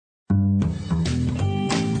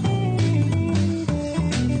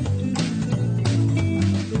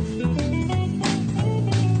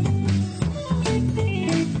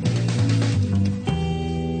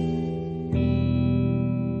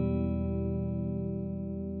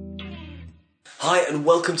Hi and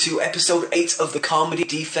welcome to episode 8 of the Comedy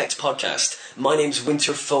Defect podcast. My name's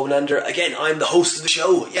Winter Phonander. Again, I'm the host of the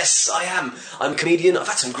show. Yes, I am. I'm a comedian. I've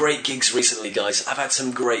had some great gigs recently, guys. I've had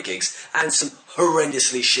some great gigs and some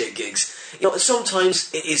horrendously shit gigs. You know,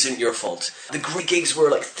 sometimes it isn't your fault. The great gigs were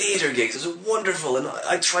like theatre gigs. It was wonderful and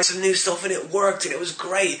I tried some new stuff and it worked and it was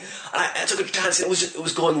great. And I took a chance and it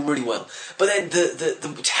was going really well. But then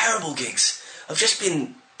the terrible gigs have just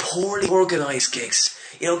been poorly organised gigs.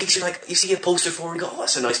 You know, gigs you see a poster for and you go, oh,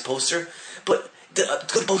 that's a nice poster. But a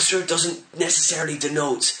good poster doesn't necessarily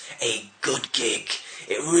denote a good gig.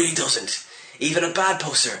 It really doesn't. Even a bad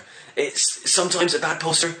poster. Sometimes a bad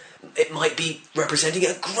poster, it might be representing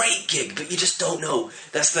a great gig, but you just don't know.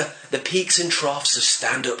 That's the peaks and troughs of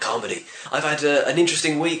stand-up comedy. I've had an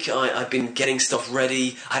interesting week. I've been getting stuff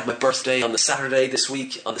ready. I had my birthday on the Saturday this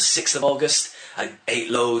week, on the 6th of August. I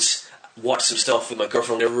ate loads. Watched some stuff with my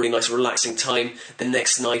girlfriend, a really nice relaxing time. The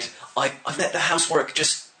next night, I've let the housework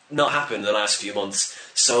just not happen the last few months.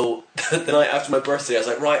 So the night after my birthday, I was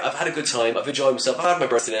like, right, I've had a good time, I've enjoyed myself, I've had my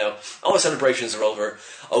birthday now, all the celebrations are over,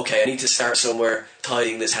 okay, I need to start somewhere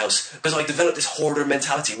tidying this house. Because I developed this hoarder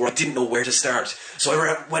mentality where I didn't know where to start. So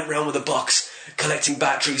I went around with a box, collecting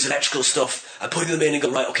batteries, electrical stuff, and putting them in and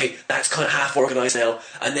go, right, okay, that's kind of half organised now,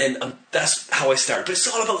 and then that's how I start. But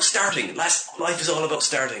it's all about starting. Life is all about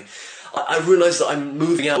starting. I realise that I'm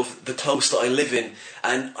moving out of the close that I live in,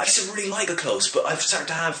 and I used to really like a close, but I've started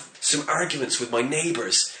to have some arguments with my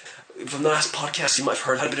neighbours. From the last podcast you might have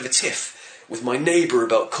heard, I had a bit of a tiff with my neighbour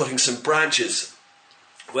about cutting some branches.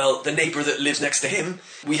 Well, the neighbour that lives next to him,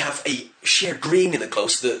 we have a shared green in the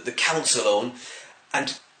close, the council own,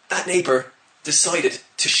 and that neighbour decided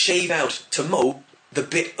to shave out, to mow, the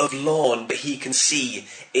bit of lawn that he can see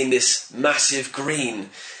in this massive green.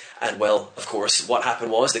 And well, of course, what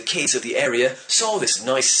happened was the kids of the area saw this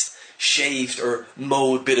nice shaved or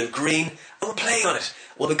mowed bit of green and were playing on it.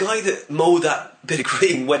 Well, the guy that mowed that bit of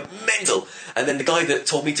green went mental. And then the guy that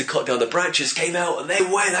told me to cut down the branches came out and they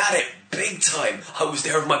went at it big time. I was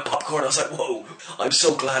there with my popcorn. I was like, whoa, I'm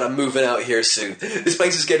so glad I'm moving out here soon. This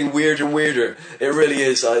place is getting weirder and weirder. It really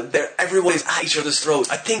is. Everyone is at each other's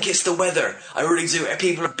throats. I think it's the weather. I really do.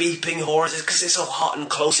 People are beeping horns because it's so hot and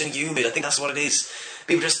close and humid. I think that's what it is.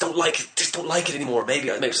 People just don't like it anymore. Maybe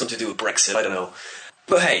something to do with Brexit, I don't know.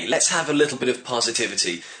 But hey, let's have a little bit of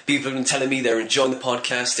positivity. People have been telling me they're enjoying the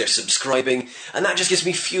podcast, they're subscribing, and that just gives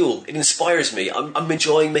me fuel. It inspires me. I'm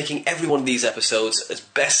enjoying making every one of these episodes as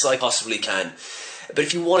best I possibly can. But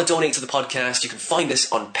if you want to donate to the podcast, you can find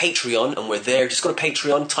us on Patreon, and we're there. Just go to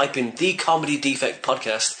Patreon, type in The Comedy Defect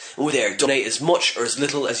Podcast, and we're there. Donate as much or as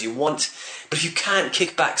little as you want. But if you can't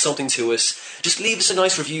kick back something to us, just leave us a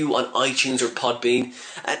nice review on iTunes or Podbean.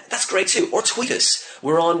 That's great too. Or tweet us.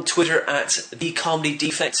 We're on Twitter at The Comedy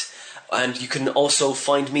Defect. And you can also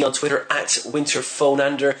find me on Twitter at Winter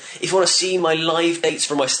Phonander. If you want to see my live dates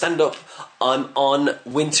for my stand-up, I'm on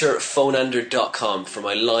winterphonander.com for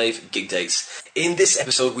my live gig dates. In this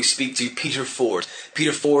episode, we speak to Peter Ford.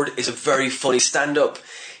 Peter Ford is a very funny stand-up.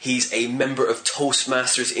 He's a member of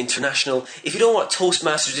Toastmasters International. If you don't know what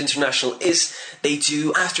Toastmasters International is, they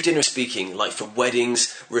do after-dinner speaking, like for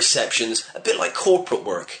weddings, receptions, a bit like corporate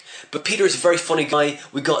work. But Peter is a very funny guy.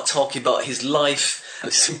 We got talking about his life,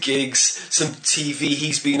 some gigs, some TV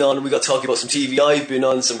he's been on. We got talking about some TV I've been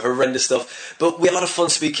on, some horrendous stuff. But we had a lot of fun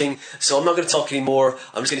speaking, so I'm not going to talk anymore.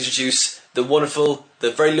 I'm just going to introduce the wonderful, the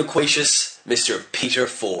very loquacious Mr. Peter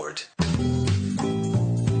Ford.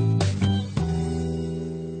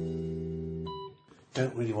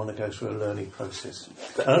 Don't really want to go through a learning process.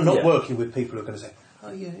 And I'm not working with people who are going to say,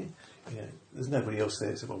 oh yeah, there's nobody else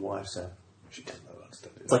there except my wife, so she doesn't know what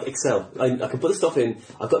stuff is. It's like Excel. I can put the stuff in,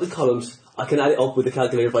 I've got the columns, I can add it up with the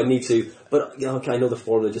calculator if I need to, but okay, I know the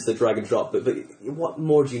formula, just a drag and drop, but what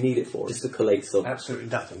more do you need it for? Just to collate stuff? Absolutely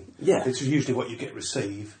nothing. Yeah. It's usually what you get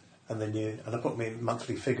receive, and I put my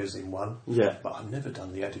monthly figures in one. Yeah. But I've never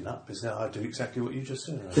done the adding up, because I do exactly what you just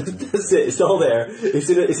said. That's it, it's all there. It's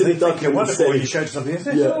in a document. You're wonderful when you showed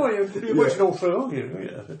something. You're working all through, aren't you?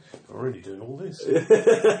 Yeah. I'm really doing all this.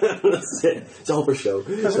 That's it. It's all for show.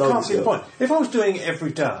 Because I can't see the point. If I was doing it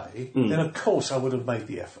every day, then of course I would have made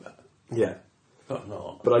the effort. Yeah. But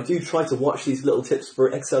not. But I do try to watch these little tips for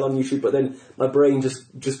Excel on YouTube, but then my brain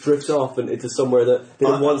just drifts off and into somewhere that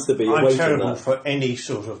it wants to be. I'm terrible for any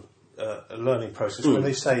sort of learning process. When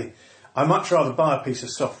they say, I much rather buy a piece of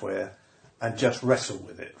software and just wrestle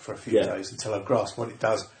with it for a few days until I grasp what it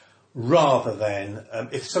does, rather than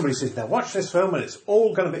if somebody says, now watch this film and it's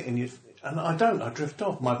all going to be in you. And I drift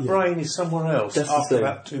off. My brain is somewhere else after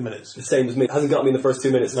about 2 minutes. The same as me. It hasn't got me in the first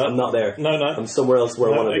 2 minutes. No. I'm not there. No. I'm somewhere else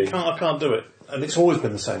where I want to be. I can't do it. And it's always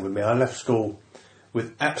been the same with me. I left school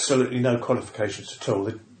with absolutely no qualifications at all.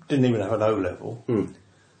 They didn't even have an O-level.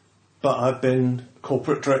 But I've been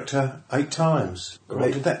corporate director 8 times.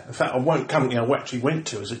 Great. In fact, one company I actually went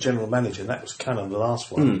to as a general manager, and that was Canon, the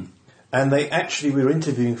last one. And we were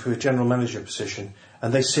interviewing for a general manager position,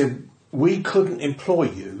 and they said, we couldn't employ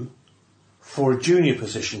you for a junior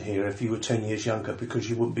position here if you were 10 years younger because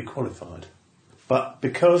you wouldn't be qualified. But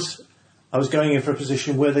because I was going in for a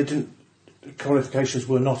position where qualifications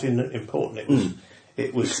were not important,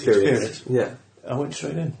 it was experience. Yeah. I went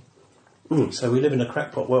straight in. So we live in a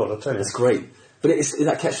crackpot world, I'll tell you. That's great. But it's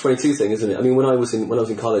that catch-22 thing, isn't it? I mean, when I was in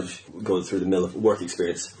college, going through the mill of work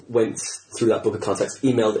experience, went through that book of contacts,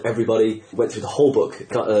 emailed everybody, went through the whole book,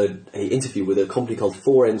 got an interview with a company called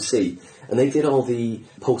 4MC, and they did all the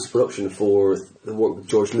post-production for the work with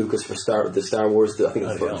George Lucas for the Star Wars, I think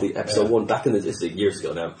it was the episode 1, back in this is years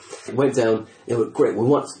ago now. Went down, great, we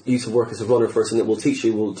want you to work as a runner first, and we'll teach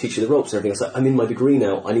you the ropes and everything. I was like, I'm in my degree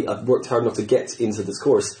now, I've worked hard enough to get into this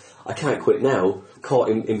course, I can't quit now, caught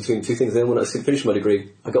in between two things. And then when I finished my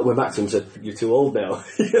degree, went back to him and said, you're too old now.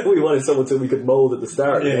 We wanted someone we could mould at the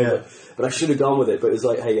start. But I should have gone with it. But it was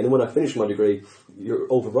like, hey, and then when I finished my degree, you're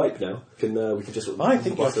overripe now. We can just... I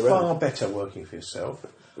think you're far better working for yourself.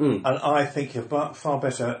 And I think you're far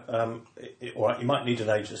better... all right, you might need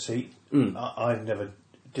an agency. I never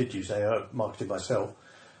did use marketing myself.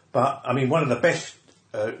 But, I mean, one of the best...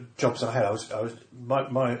 jobs I had, I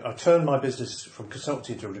turned my business from consultancy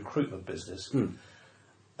into a recruitment business,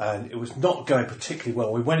 and it was not going particularly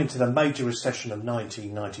well. We went into the major recession of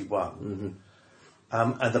 1991,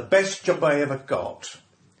 and the best job I ever got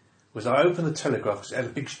was I opened the Telegraph, because it had a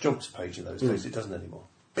big jobs page in those days. It doesn't anymore.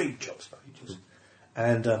 Big jobs pages.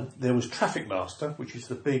 And there was Toastmaster, which is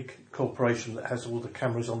the big corporation that has all the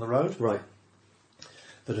cameras on the road, right,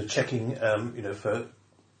 that are checking, for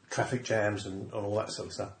traffic jams and all that sort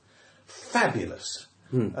of stuff. Fabulous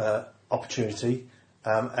opportunity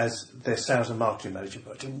as their sales and marketing manager,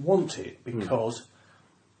 but I didn't want it because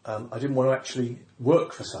I didn't want to actually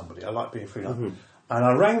work for somebody. I like being freelance. And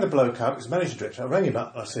I rang the bloke up, he was managing director, I rang him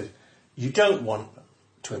up and I said, you don't want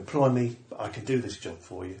to employ me, but I can do this job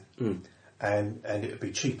for you. And it would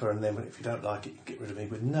be cheaper, and then if you don't like it, you can get rid of me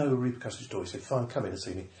with no repercussions at all. He said, fine, come in and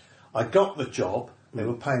see me. I got the job. They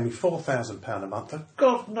were paying me £4,000 a month, and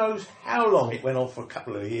God knows how long it went on for a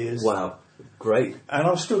couple of years. Wow, great. And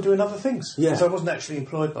I was still doing other things, Yeah. because I wasn't actually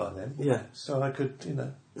employed by them. Yeah. So I could,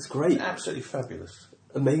 It's great. absolutely fabulous.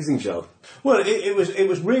 Amazing job. Well, it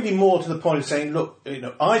was really more to the point of saying, look,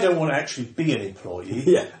 I don't want to actually be an employee,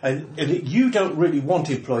 Yeah. and you don't really want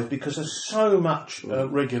employees because there's so much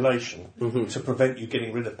regulation to prevent you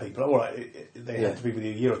getting rid of people. All right, they have to be with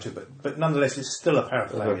you a year or two, but nonetheless, it's still a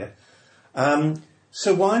paraphernalia.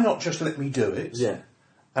 So why not just let me do it? Yeah.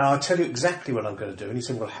 And I'll tell you exactly what I'm going to do. And he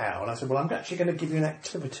said, well, how? And I said, well, I'm actually going to give you an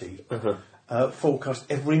activity forecast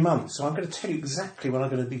every month. So I'm going to tell you exactly what I'm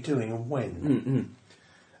going to be doing and when.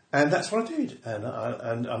 And that's what I did. And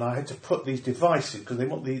I had to put these devices, because they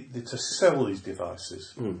want to sell these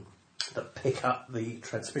devices that pick up the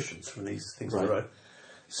transmissions from these things on the road.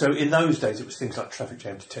 So in those days, it was things like traffic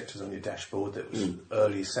jam detectors on your dashboard, that was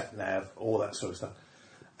early sat-nav, all that sort of stuff.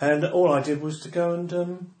 And all I did was to go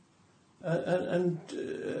and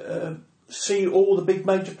see all the big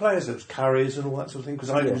major players. There was Curry's and all that sort of thing, because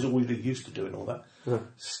I was always used to doing all that.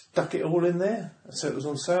 Stuck it all in there, so it was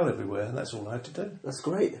on sale everywhere, and that's all I had to do. That's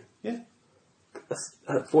great. Yeah. That's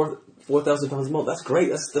 £4,000 a month. That's great.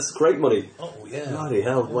 That's great money. Oh yeah. Bloody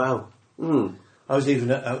hell! Wow. I was even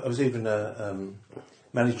a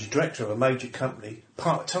managing director of a major company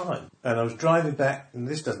part time, and I was driving back, and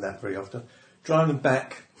this doesn't happen very often. Driving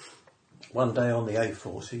back one day on the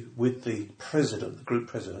A40 with the president, the group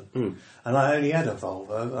president, and I only had a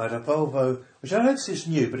Volvo. I had a Volvo, which I noticed is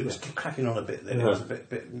new, but it was cracking on a bit then. It was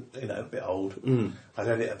a bit old. I'd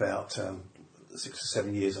had it about 6 or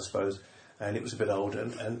 7 years, I suppose, and it was a bit old.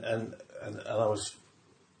 And I was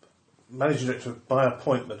managing director by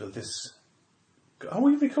appointment of this. Are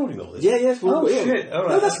we recording all this? Yeah, yes. Oh shit! All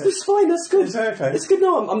right, no, that's fine. That's good. Is that okay? It's good.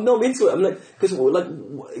 No, I'm into it. I'm like, because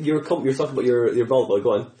you're talking about your Volvo.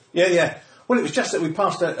 Go on. Yeah. Well, it was just that we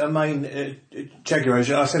passed a main Jaguar.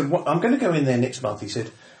 I said, I'm going to go in there next month. He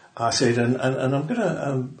said, and I'm going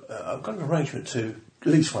to. I've got an arrangement to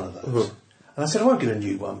lease one of those. And I said, I won't get a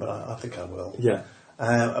new one, but I think I will. Yeah.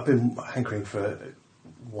 I've been hankering for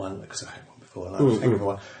one because I had one before, and I was hankering for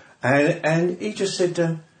one. And he just said,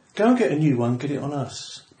 go and get a new one, get it on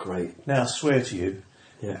us. Great. Now, I swear to you,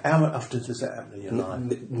 how often does that happen in your life?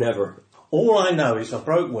 Never. All I know is I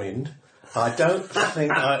broke wind. I don't think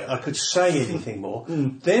I could say anything more.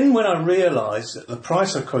 Then when I realised that the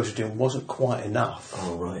price I quoted him wasn't quite enough,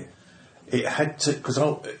 oh, right. it had to, because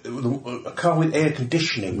a car with air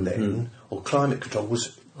conditioning then, or climate control,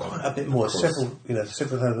 was quite a bit more, several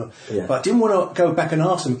thousand. Yeah. But I didn't want to go back and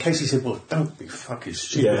ask them in case he said, well, don't be fucking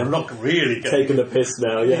stupid, Yeah. I'm not really going Taking the piss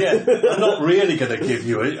now, I'm not really going to give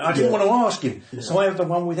you it. I didn't want to ask him, so I had the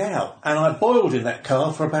one without. And I boiled in that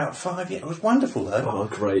car for about 5 years. It was wonderful, though. Oh,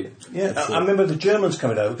 great. Yeah, I remember the Germans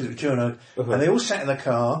coming over, because it was German, and they all sat in the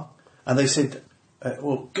car, and they said,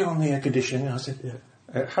 well, get on the air conditioning. And I said,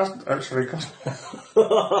 it hasn't actually got.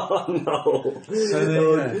 Oh, no.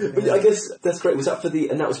 So But I guess that's great. Was that for the?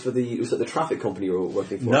 And that was for the. Was that the traffic company you were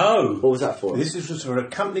working for? No. What was that for? This was for a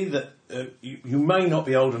company that you may not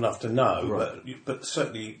be old enough to know, Right. but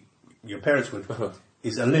certainly your parents would.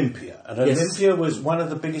 Is Olympia, and Yes. Olympia was one of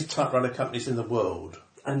the biggest typewriter companies in the world.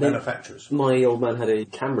 And then manufacturers. My old man had a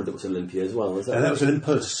camera that was Olympia as well. Is that? And that was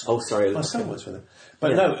Olympus. Oh, sorry. My son works with them.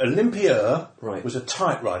 But no, Olympia Right. was a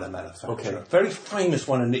typewriter manufacturer. Okay. Very famous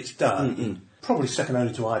one in its day. Probably second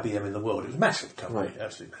only to IBM in the world. It was a massive company, Right.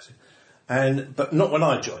 absolutely massive. But not when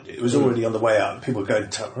I joined it. It was already on the way out. People were going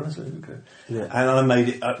typewriters. Yeah. And I made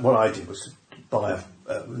it. What I did was buy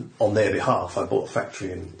on their behalf. I bought a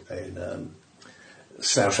factory in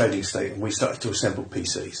Slough Trading Estate, and we started to assemble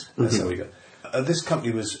PCs. That's how we got. This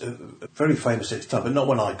company was very famous at its time, but not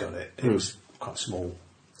when I got it. It was quite small.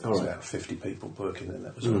 There was about 50 people working there,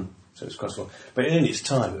 that was all. So it was quite small. But in its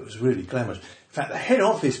time, it was really glamorous. In fact, the head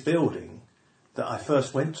office building that I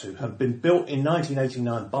first went to had been built in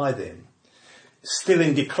 1989 by them, still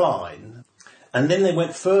in decline, and then they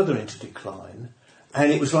went further into decline,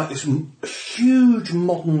 and it was like this huge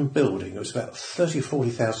modern building. It was about 30 or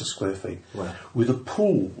 40,000 square feet, with a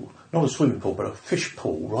pool, not a swimming pool, but a fish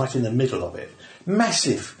pool right in the middle of it.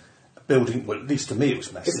 Massive building, well, at least to me it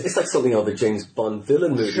was massive. It's like something out of a James Bond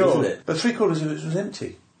villain movie, isn't it? But 3/4 of it was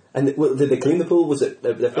empty. And did they clean the pool? Was it?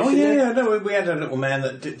 They're Oh fishing there? yeah, no, we had a little man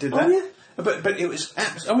that did that. Oh yeah. But it was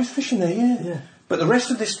I was fishing there, Yeah. But the rest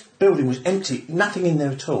of this building was empty, nothing in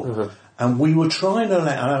there at all. And we were trying to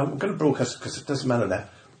land. I'm going to broadcast because it doesn't matter now.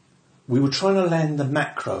 We were trying to land the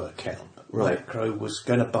Macro account. Right. Macro was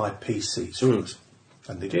going to buy PCs for us,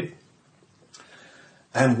 and they did.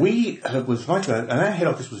 And we was right around, and our head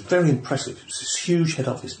office was very impressive. It was this huge head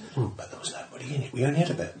office, but there was nobody in it. We only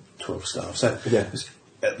had about 12 staff. So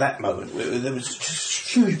at that moment, there was just a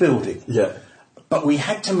huge building. Yeah. But we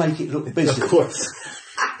had to make it look busy. Of course.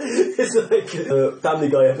 It's like a Family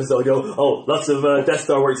Guy episode. Lots of Death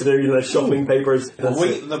Star work to do, shuffling papers. Well,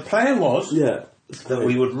 the plan was Yeah. that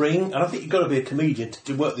we would ring, and I think you've got to be a comedian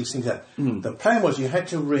to work these things out. The plan was we had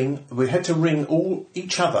to ring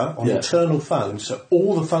each other on internal phones, so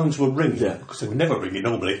all the phones were ringing, because they were never ringing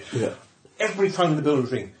normally. Yeah. Every phone in the building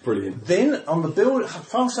was ringing. Brilliant. Then on the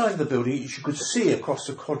far side of the building, you could see across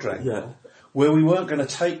the quadrangle, Yeah. where we weren't going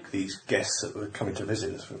to take these guests that were coming to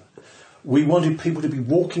visit us. We wanted people to be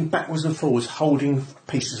walking backwards and forwards holding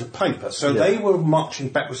pieces of paper. So they were marching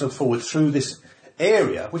backwards and forwards through this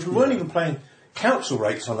area, which we weren't even paying council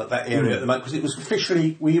rates on at that area at the moment, because it was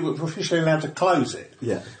we were officially allowed to close it.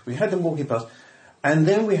 Yeah. We had them walking past. And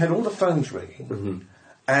then we had all the phones ringing.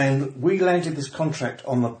 And we landed this contract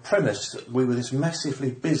on the premise that we were this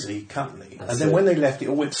massively busy company. And then when they left, it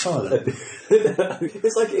all went silent.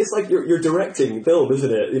 It's like you're directing film, isn't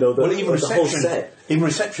it? Even the reception, whole set. Even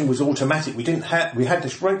reception was automatic. We had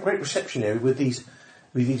this great reception area with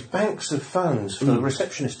these banks of phones for the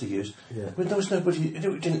receptionist to use. Yeah. But there was nobody.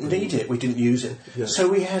 We didn't need it. We didn't use it. Yeah. So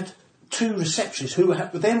we had two receptionists who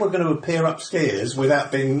then were going to appear upstairs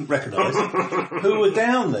without being recognised, who were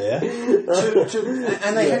down there,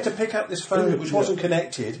 and they had to pick up this phone which wasn't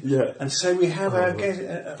connected, and say we have our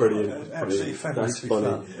guest. Brilliant, absolutely fabulous.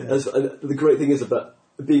 That's funny. The great thing is about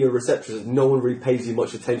being a receptionist, no one really pays you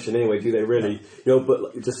much attention anyway, do they? Really,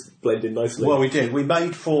 but you just blend in nicely. Well, we did. We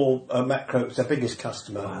made for Macro. It's our biggest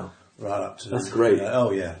customer. Wow. Right up to. That's great.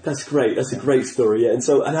 That's great. That's a great story. Yeah. And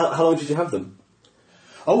so, how long did you have them?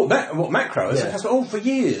 Oh, Macro? Yeah. For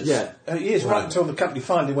years. Yeah. Years, right until the company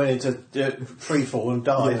finally went into free fall and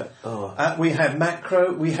died. Yeah. We had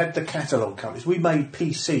Macro, we had the catalogue companies. We made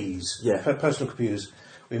PCs, personal computers.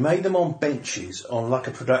 We made them on benches on like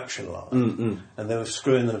a production line. And they were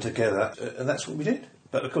screwing them together. And that's what we did.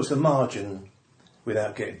 But of course the margin,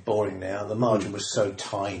 without getting boring now, the margin was so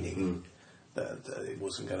tiny that it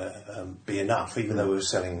wasn't going to be enough. Even though we were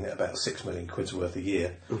selling about 6 million quid's worth a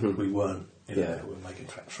year, we weren't. We were making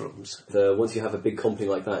traps rooms. Once you have a big company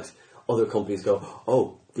like that, other companies go,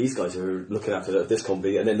 oh, these guys are looking after this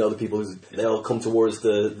company, and then other people, they all come towards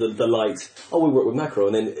the light. Oh, we work with Macro,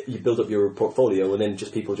 and then you build up your portfolio, and then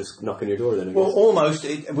people just knock on your door. Then I guess. Almost.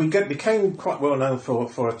 We became quite well known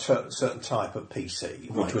for a certain type of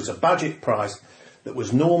PC, which was a budget price, that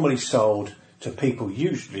was normally sold to people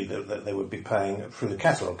usually that they would be paying through the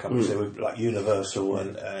catalogue companies. They would like Universal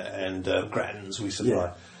and Grattan's we supply.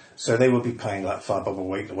 Yeah. So they would be paying like £5 a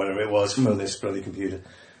week or whatever it was for this bloody computer.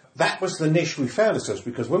 That was the niche we found ourselves,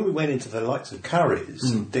 because when we went into the likes of Currys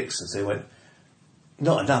and Dixon's, they went,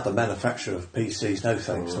 not another manufacturer of PCs, no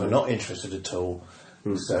thanks. We're not interested at all.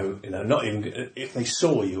 So, not even if they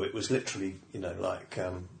saw you, it was literally, like.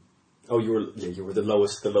 You were the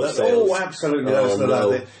lowest sales. Oh, absolutely. That was the no.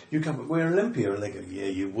 low. You come, we're Olympia, and they go, yeah,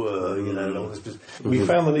 you were. And all this. We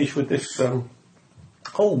found the niche with this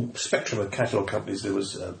whole spectrum of catalogue companies. There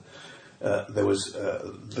was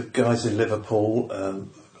the guys in Liverpool.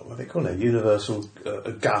 What do they call it? Universal,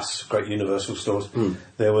 Gus, great Universal stores.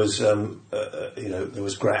 There was, there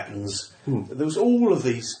was Grattan's. There was all of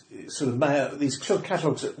these sort of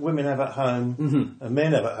catalogues that women have at home and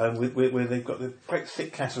men have at home, where they've got the great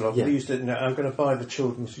thick catalogue. Yeah. We used to, I'm going to buy the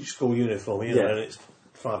children's school uniform, and it's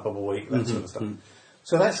 £5 a week, that sort of stuff.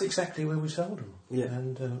 So that's exactly where we sold them. Yeah,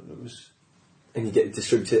 and it was. And you get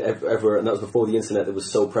distributed everywhere, and that was before the internet that was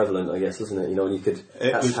so prevalent, I guess, wasn't it? And you could.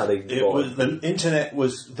 The internet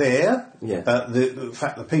was there. Yeah. The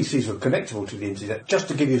fact the PCs were connectable to the internet. Just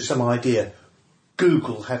to give you some idea,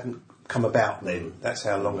 Google hadn't come about then. That's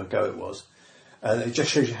how long ago it was. And it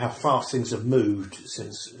just shows you how fast things have moved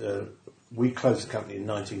since we closed the company in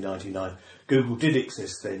 1999. Google did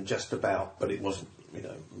exist then, just about, but it wasn't.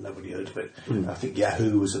 Nobody heard of it. I think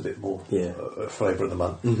Yahoo was a bit more flavour of the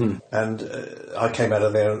month. And I came out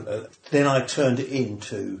of there, and then I turned it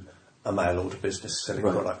into a mail order business selling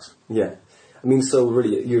products. Yeah. I mean, so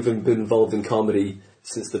really, you've been involved in comedy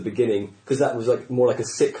since the beginning, because that was more like a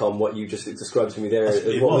sitcom, what you just described to me there.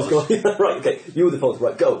 Was going right, okay, you were the phones,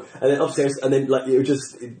 right, go. And then upstairs, and then you were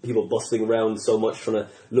just people bustling around so much, trying to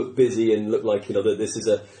look busy and look like, that this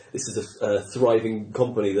is a thriving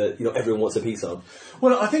company that, everyone wants a piece of.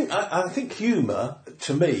 Well, I think humour,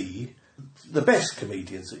 to me, the best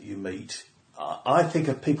comedians that you meet, I think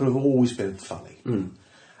are people who've always been funny.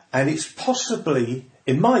 And it's possibly,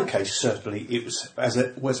 in my case, certainly, it was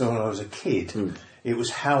when I was a kid. It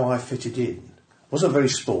was how I fitted in. I wasn't very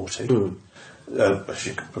sporty. As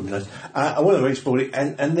you probably know. I wasn't very sporty,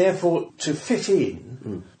 and therefore, to fit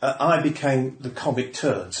in, I became the comic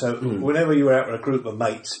turd. So whenever you were out with a group of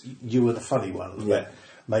mates, you were the funny one,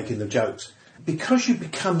 making the jokes. Because you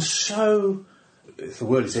become so, if the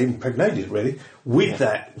word is impregnated, really, with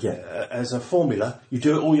that as a formula, you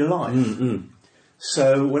do it all your life.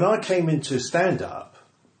 So when I came into stand-up,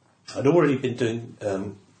 I'd already been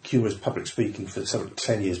doing humorous public speaking for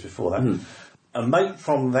 10 years before that. A mate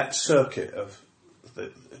from that circuit of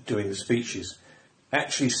doing the speeches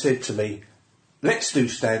actually said to me, let's do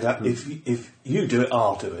stand-up. If you do it,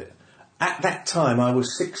 I'll do it. At that time, I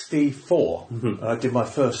was 64, and I did my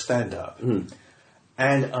first stand-up.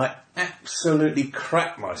 And I absolutely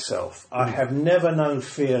cracked myself. I have never known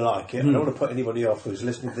fear like it. I don't want to put anybody off who's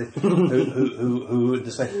listening to this, who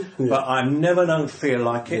would say, but I've never known fear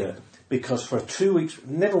like it. Because for 2 weeks,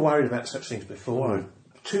 never worried about such things before.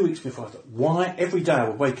 2 weeks before, I thought, why? Every day I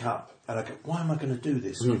would wake up and I go, why am I going to do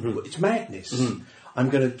this? It's madness. I'm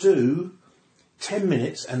going to do 10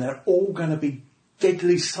 minutes and they're all going to be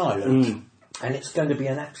deadly silent. And it's going to be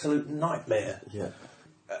an absolute nightmare.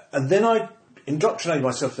 And then I indoctrinated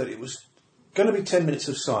myself that it was going to be 10 minutes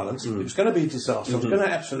of silence. It was going to be a disaster. I was going to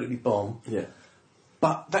absolutely bomb.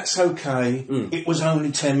 But that's okay. It was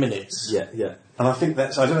only 10 minutes. And I think I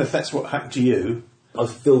don't know if that's what happened to you. I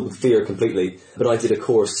was filled with fear completely, but I did a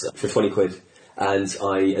course for 20 quid, and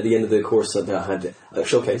at the end of the course I had a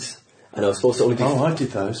showcase, and I was supposed to only do... I did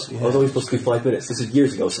those, I was only supposed to do 5 minutes. This was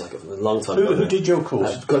years ago, so a long time ago. Who did your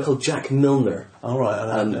course? A guy called Jack Milner.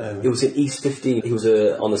 Right. It was in East 15. He was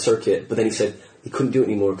on the circuit, but then he said he couldn't do it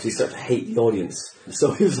anymore because he started to hate the audience.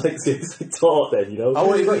 So he was like taught then, Oh,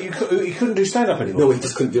 well, he couldn't do stand-up anymore? No, he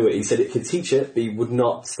just couldn't do it. He said he could teach it, but he would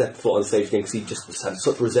not step foot on stage again because he just had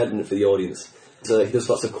such resentment for the audience. So he does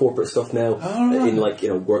lots of corporate stuff now,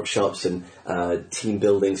 in workshops and team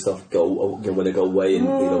building stuff. When they go away and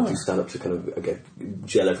do stand-up to kind of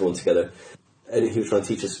gel everyone together. And he was trying to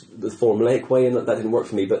teach us the formulaic way, and that didn't work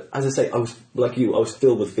for me. But as I say, I was like you. I was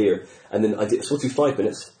filled with fear, and then I was supposed to do 5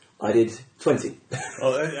 minutes. I did 20.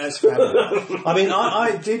 Oh, that's fabulous. I mean,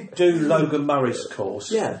 I did do Logan Murray's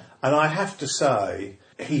course. Yeah. And I have to say,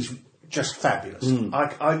 he's just fabulous.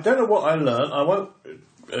 I don't know what I learned. I won't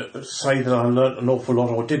say that I learnt an awful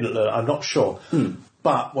lot or didn't learn. I'm not sure.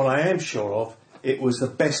 But what I am sure of, it was the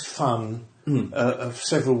best fun of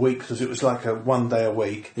several weeks, because it was like a 1 day a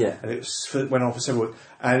week. Yeah. And went on for several weeks.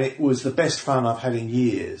 And it was the best fun I've had in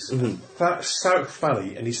years. That's so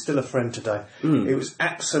funny, and he's still a friend today. It was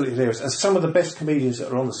absolutely hilarious. And some of the best comedians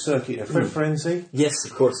that are on the circuit, Fred Frenzy. Yes,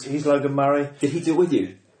 of course. He's Logan Murray. Did he do it with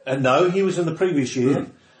you? No, he was in the previous year.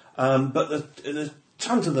 But there's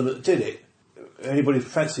tons of them that did it. Anybody who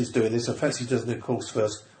fancies doing this, or fancies doing the course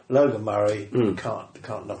first, Logan Murray,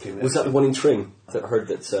 can't knock him in. Was that the one in Tring that I heard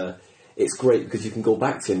that it's great because you can go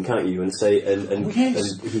back to him, can't you, and say and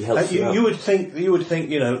he helps you out. You would think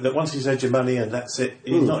that once he's had your money and that's it,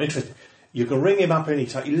 he's not interested. You can ring him up any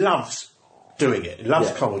time. He loves doing it. He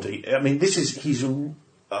loves comedy. I mean, he's a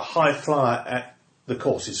high flyer at the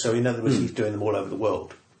courses, so in other words, he's doing them all over the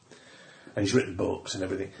world. And he's written books and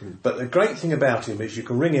everything. But the great thing about him is you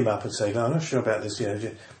can ring him up and say, "No, I'm not sure about this,"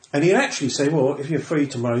 and he'll actually say, "Well, if you're free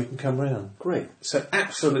tomorrow, you can come round." Great. So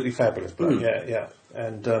absolutely fabulous bloke. Yeah.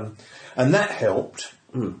 And that helped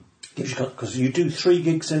because you do 3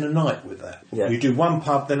 gigs in a night with that. Yeah. You do one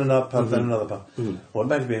pub, then another pub, then another pub. Well, it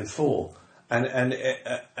may have been 4,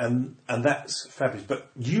 and that's fabulous. But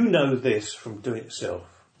you know this from doing it yourself,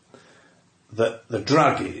 that the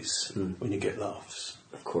drug is when you get laughs.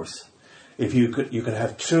 Of course. If you can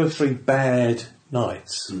have 2 or 3 bad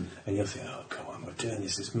nights, and you'll think, "Oh, come on, we're doing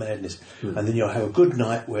this madness," and then you'll have a good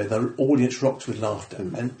night where the audience rocks with laughter,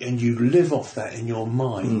 and you live off that in your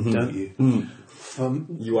mind, don't you? For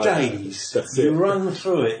days, you run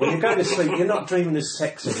through it. When you go to sleep, you're not dreaming of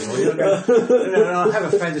sex anymore. You're not going, I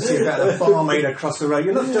have a fantasy about the barmaid across the road.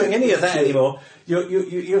 You're not doing any of that anymore.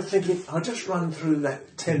 You're thinking, I'll just run through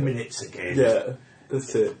that 10 minutes again. Yeah.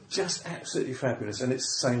 That's it. Just absolutely fabulous, and it's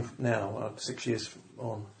the same now, 6 years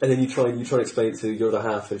on. And then you try and explain it to your other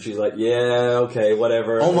half, and she's like, "Yeah, okay,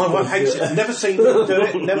 whatever." Oh, my wife hates it. Never seen me do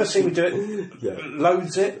it. Never seen me do it. Yeah.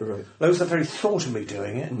 Loathes it. Right. Loathes the very thought of me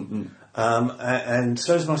doing it. And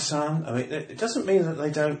so does my son. I mean, it doesn't mean that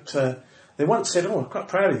they don't. They once said, "Oh, I'm quite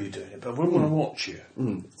proud of you doing it, but we want to watch you."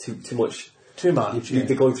 Too much. Too much.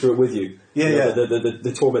 They're going through it with you. Yeah.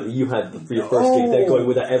 The torment that you had for your first gig, they're going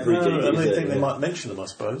with that every gig. And they think they might mention them, I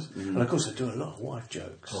suppose. And of course, they do a lot of wife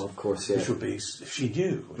jokes. Oh, of course, yeah. Which would be if she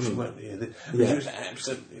knew, which she won't. It's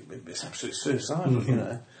absolutely suicidal, you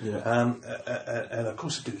know. Yeah. And of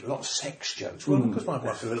course, they do a lot of sex jokes. Well, because my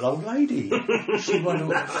wife's a little old lady, she wondered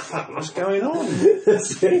what the fuck was going on. You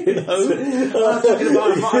know,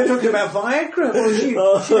 I'm talking about Viagra.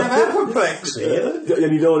 Well, she had apoplexy.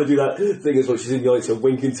 And you don't want to do that thing as well. She's in the audience and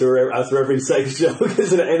winking to her after every sex joke,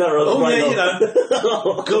 isn't it? Ain't that right? Oh, yeah, you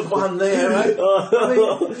know. Good one there, right? I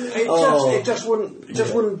mean, it just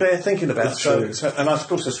wouldn't bear thinking about. So, and of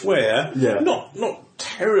course, I swear, not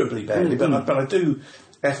terribly badly, but I do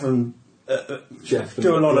F and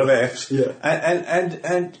do a lot of Fs. Yeah.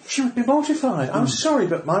 And she would be mortified. I'm sorry,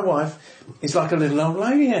 but my wife is like a little old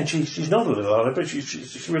lady, and she's not a little old lady, but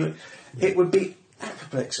she's really. It would be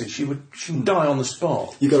apoplexy. She would die on the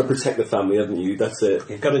spot. You've got to protect the family, haven't you? That's it.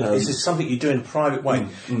 You've got to, this is something you do in a private way.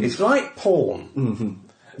 It's like porn.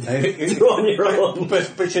 You're on your own.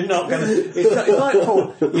 But you're not going to... It's like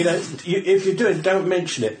porn. You know, if you do it, don't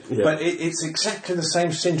mention it. Yeah. But it's exactly the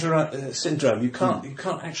same syndrome. You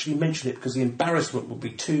can't actually mention it because the embarrassment would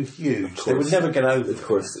be too huge. They would never get over it. Of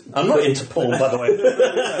course. I'm not into porn, by the way.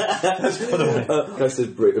 That's by the way. I used to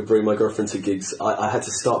bring my girlfriend to gigs. I had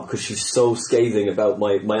to stop because she's so scathing about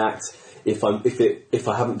my act. If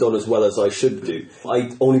I haven't done as well as I should do,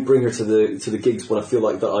 I only bring her to the gigs when I feel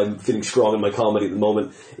like that I'm feeling strong in my comedy at the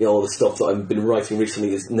moment. You know, all the stuff that I've been writing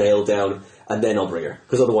recently is nailed down, and then I'll bring her,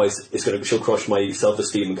 because otherwise she'll crush my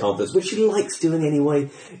self-esteem and confidence, which she likes doing anyway.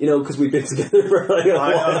 You know, because we've been together for like a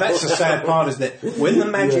while. That's the sad part, isn't it? When the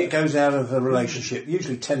magic goes out of a relationship,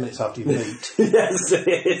 usually 10 minutes after you meet. Yes,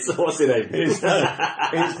 it's what's it name? It's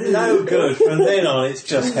no good. From then on, it's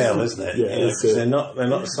just hell, isn't it? Yeah, they're not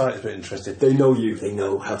the slightest bit interested. They know you. They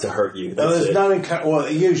know how to hurt you.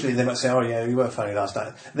 Usually they might say, "Oh yeah, you were funny last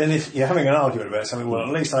night." Then if you're having an argument about something, well, at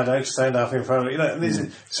least I don't stand up in front of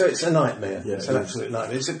you. So it's a nightmare. Yeah, it's an absolute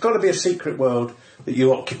nightmare. It's got to be a secret world that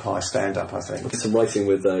you occupy. Stand up, I think. I did some writing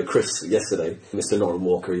with Chris yesterday, Mr. Norman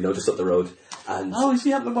Walker. You know, just up the road. And is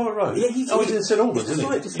he up the Borough Road? Yeah, he's in St Albans, isn't he?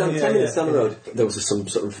 Right, just down 10 minutes down the road. There was some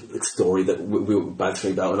sort of story that we were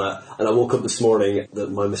bantering about, and I woke up this morning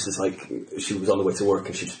that my missus, she was on the way to work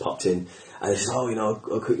and she just popped in. And she's, and I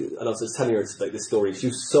was just telling her this story. She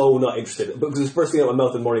was so not interested, because the first thing out of my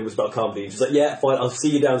mouth in the morning was about comedy. And she's like, "Yeah, fine, I'll see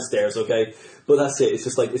you downstairs, okay?" But that's it. It's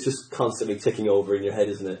just constantly ticking over in your head,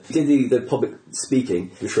 isn't it? You did the public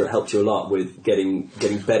speaking. I'm sure it helped you a lot with getting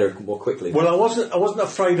better more quickly. Well, I wasn't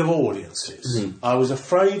afraid of audiences. I was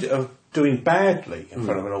afraid of doing badly in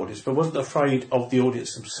front of an audience, but wasn't afraid of the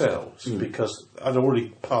audience themselves because I'd already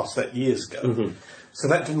passed that years ago. So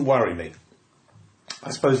that didn't worry me. I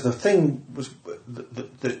suppose the thing was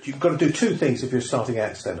that you've got to do two things if you're starting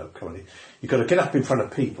out stand-up comedy. You've got to get up in front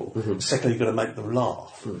of people. Secondly, you've got to make them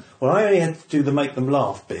laugh. Well, I only had to do the make them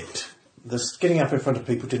laugh bit. The getting up in front of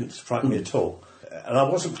people didn't strike me at all. And I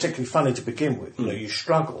wasn't particularly funny to begin with. You know, you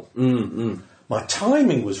struggle. My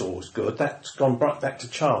timing was always good. That's gone right back to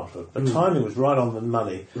childhood. The timing was right on the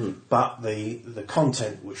money, but the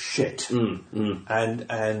content was shit. And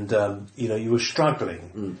you know, you were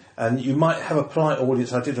struggling. And you might have a polite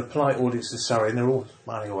audience. I did a polite audience in Surrey, and they're all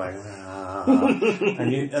smiling away.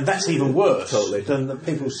 And that's even worse than the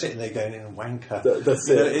people sitting there going, wanker. That's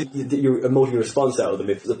it. You're emoting a response out of them.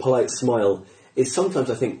 If the polite smile is sometimes,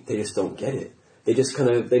 I think, they just don't get it. They just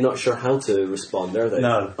they're not sure how to respond, are they?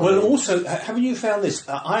 No. Well, also, haven't you found this?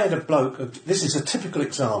 I had a bloke, this is a typical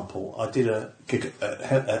example. I did a gig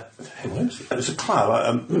at it was a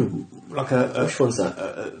club, like a... Which one's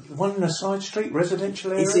that? One in a side street,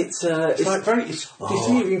 residential area. Is it... it's like very... It's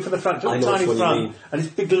deceiving for the front, I know tiny what front, you mean. and it's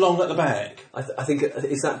big long at the back. I think,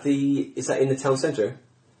 is that in the town centre?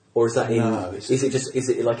 Or is that in... No, is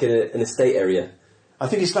it like an estate area? I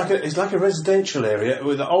think it's like a residential area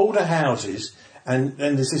with older houses... And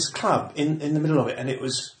then there's this club in the middle of it, and it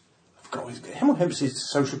was, I forgot, Hemel Hempstead's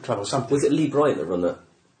social club or something. Was it Lee Bryant that run that?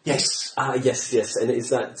 Yes. Yes. And is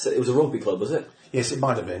that it was a rugby club, was it? Yes, it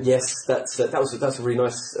might have been. Yes, that's a really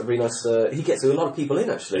nice. He gets a lot of people in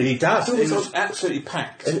actually. He does. It was absolutely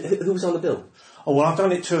packed. And who was on the bill? Oh well, I've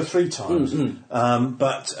done it 2 or 3 times,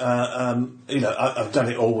 but you know, I've done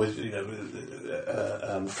it all with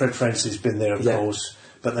Fred Francis has been there, of course.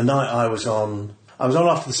 But the night I was on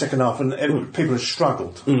after the second half, and people had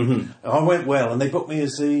struggled. I went well, and they booked me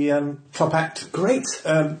as the top act. Great.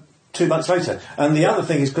 2 months later. And the other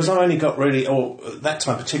thing is, because I only got that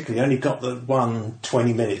time particularly, only got the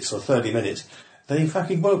 20 minutes or 30 minutes, they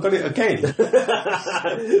fucking got it again.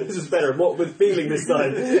 This is better. What with feeling this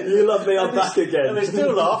time? You love me, I'm back again. And they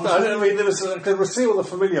still laughed. I mean, there was still the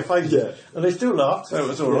familiar faces, and they still laughed, so it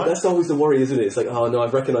was all right. That's always the worry, isn't it? It's like, oh no,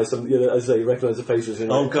 I've recognised some. You know, as I say, you recognise the faces.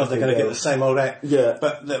 Oh God, they're going to get the same old act. Yeah.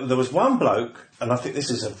 But there was one bloke, and I think this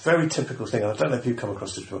is a very typical thing. And I don't know if you've come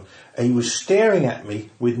across this before. And he was staring at me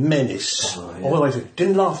with menace all the way through.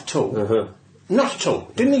 Didn't laugh at all. Not at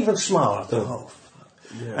all. Didn't even smile. I thought,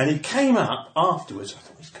 yeah. And he came up afterwards. I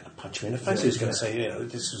thought, he's going to punch me in the face. He was going to say, you know,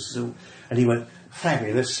 this was... And he went,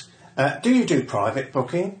 fabulous. Do you do private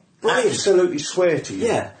booking? Brilliant. Absolutely swear to you.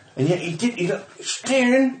 Yeah. And yet he did,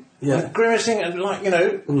 staring, and grimacing, and like, you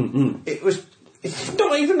know, it's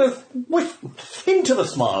not even a hint of a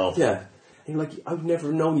smile. Yeah. And you're like, I've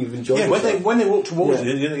never known you've enjoyed it. Yeah, when they walk towards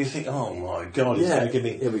you, you think, oh my God, he's going to give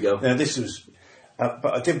me... Here we go. Now, this was...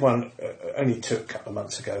 but I did one, only a couple of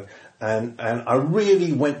months ago, and I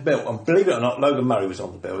really went bill. And believe it or not, Logan Murray was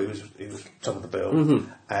on the bill. He was top of the bill,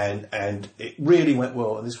 and it really went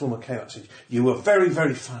well. And this woman came up and said, "You were very,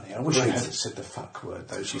 very funny." I wish I hadn't said the fuck word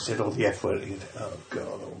though. She said all the F word. Oh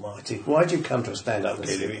God Almighty! Why did you come to a stand-up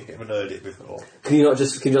gig if you haven't heard it before? Can you not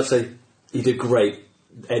just say you did great?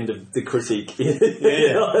 End of the critique.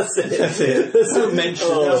 Yeah, that's it. Don't mention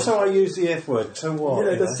it. That's how I use the F word. So what?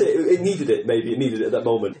 Yeah, that's it. It needed it, maybe. It needed it at that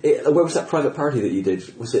moment. Where was that private party that you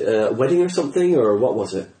did? Was it a wedding or something, or what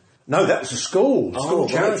was it? No, that was a school. School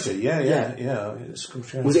charity. Right. Yeah. School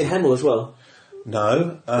charity. Was it in Hemel as well?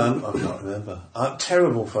 No, I can't remember.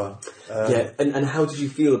 Terrible for... and how did you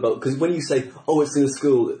feel about... Because when you say, oh, it's in a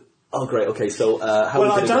school... Oh, great, okay, so how...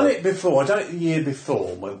 Well, I've done it before. I've done it the year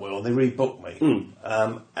before, went well. They rebooked me.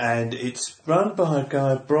 And it's run by a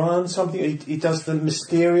guy, Brian something. He does the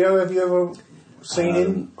Mysterio. Have you ever seen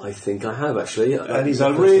him? I think I have, actually. And he's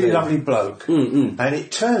a really lovely bloke. And it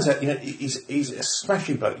turns out, you know, he's a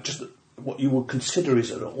smashing bloke. Just what you would consider is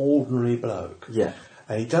an ordinary bloke. Yeah.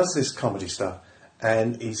 And he does this comedy stuff.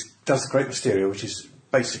 And he does the Great Mysterio, which is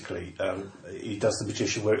basically, he does the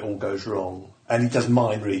magician where it all goes wrong. And he does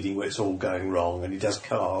mind reading where it's all going wrong, and he does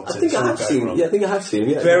cards. I think I have seen him. Yeah, I think I have seen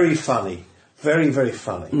him. Yeah. Very funny, very, very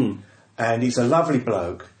funny. And he's a lovely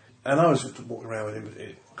bloke. And I was walking around with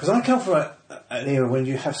him because I come from an era when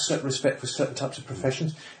you have certain respect for certain types of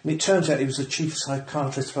professions. And it turns out he was the chief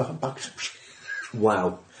psychiatrist for Bucks.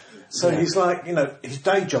 Wow. So he's like, you know, his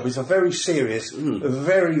day job is a very serious,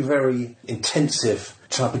 very, very intensive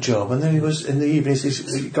type of job. And then he was in the evenings.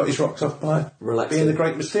 He got his rocks off by being the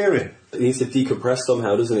Great Mysterian. He needs to decompress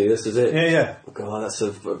somehow, doesn't he? This is it. Yeah. Oh, God, that's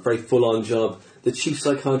a very full-on job. The chief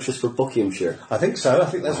psychiatrist for Buckinghamshire. I think so. I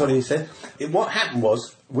think that's what he said. What happened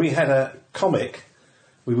was we had a comic.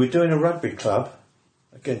 We were doing a rugby club,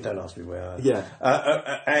 Again, don't ask me where I am. Yeah.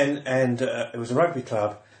 And it was a rugby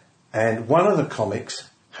club, and one of the comics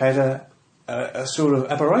had a sort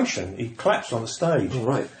of aberration. He collapsed on the stage. Oh,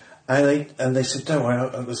 right. And they said, don't worry,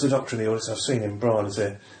 there's a doctor in the audience, I've seen him, Brian is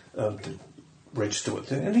there, to register what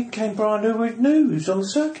thing. And he came, Brian knew he was on the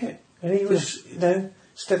circuit. And he was,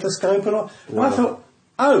 stethoscope and all. And I thought,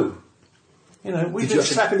 we've been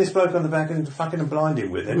slapping this bloke on the back and fucking blind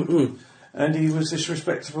him with it. And he was this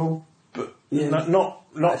respectable, but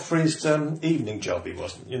not for his evening job, he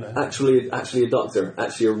wasn't, Actually a doctor,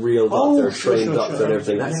 actually a real doctor, trained doctor and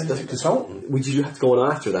everything. That's a consultant. Did you have to go on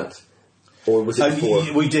after that? Or was it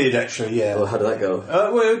before? We did, actually, yeah. Oh, how did that go?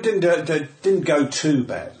 Well, it didn't go too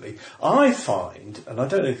badly. I find, and I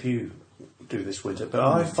don't know if you do this, Winter, but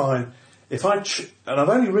I find if I... and I've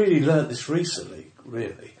only really learnt this recently,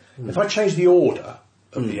 really. If I change the order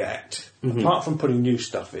of the act, apart from putting new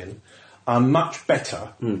stuff in, I'm much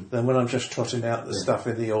better than when I'm just trotting out the stuff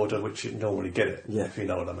in the order which you normally get it, if you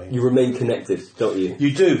know what I mean. You remain connected, don't you?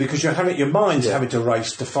 You do, because your mind's having to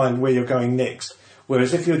race to find where you're going next.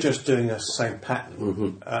 Whereas if you're just doing a same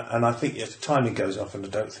pattern, and I think the timing goes off, and I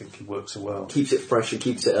don't think it works so well. Keeps it fresh and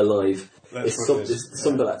keeps it alive. It's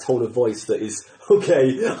something about that tone of voice that is,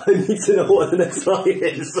 okay, I need to know what the next line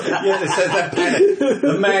is. There's that panic,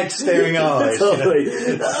 the mad staring eyes. Totally.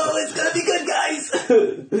 Oh, it's going to be good, guys!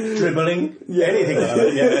 Dribbling, anything like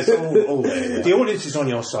that. Yeah, it's all there. Yeah. The audience is on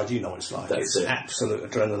your side, you know what it's like. That's it's absolute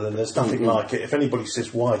adrenaline. There's nothing like it. If anybody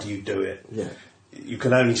says, why do you do it? Yeah. You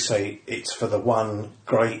can only say it's for the one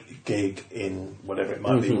great gig in whatever it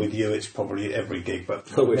might be. With you, it's probably every gig, but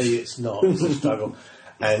for me, it's not. It's a struggle.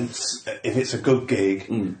 And if it's a good gig,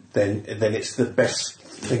 then it's the best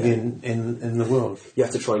thing in the world. You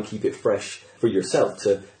have to try and keep it fresh for yourself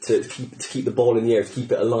to keep the ball in the air, to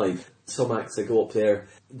keep it alive. Some acts that go up there,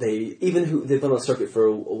 they've been on circuit for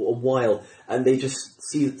a while, and they just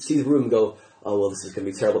see the room and go, oh well, this is going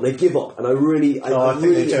to be terrible. They give up, and I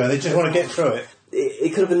think they do. They just want to get through it.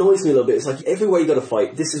 It kind of annoys me a little bit. It's like everywhere you got to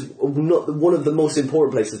fight, this is not one of the most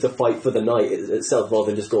important places to fight for the night itself, rather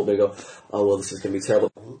than just go up there and go, oh well, this is going to be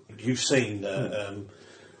terrible. You've seen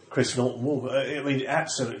Chris Norton, I mean,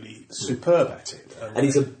 absolutely superb at it. And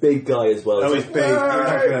he's a big guy as well. Oh, he's big. You're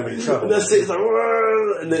not going to have any trouble. And that's it. It's like,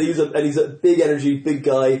 and he's a big energy, big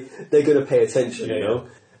guy. They're going to pay attention, you know.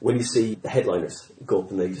 When you see the headliners go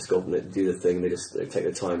up and they just go up and they do the thing, they take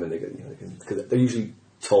their time and because they're usually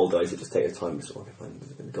tall guys that just take their time and just, okay, fine,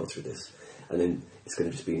 we're going to go through this. And then it's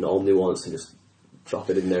going to just be all nuance and just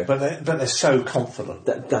drop it in there. But they're so confident.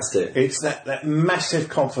 That's it. It's that massive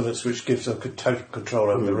confidence which gives them total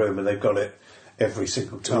control over the room, and they've got it every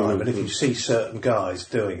single time. And if you see certain guys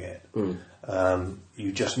doing it,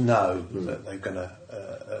 you just know that they're going to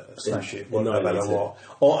smash it, no matter what.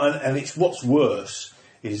 And it's what's worse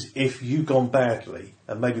is if you've gone badly,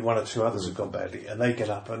 and maybe one or two others have gone badly, and they get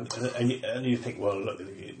up and you think, well, look,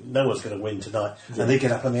 no one's going to win tonight, and they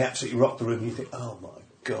get up and they absolutely rock the room, and you think, oh my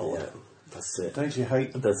God. Yeah. That's it. Don't you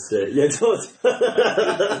hate them? That's it. Yeah, it does.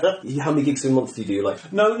 How many gigs a month do you do?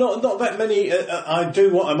 No, not that many. I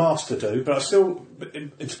do what I'm asked to do, but I still,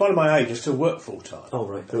 in spite of my age, I still work full time. Oh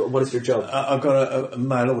right. What is your job? I've got a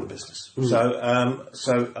mail order business,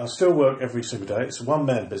 so I still work every single day. It's a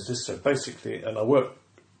one-man business, so basically, and I work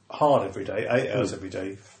hard every day, 8 hours every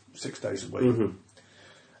day, 6 days a week.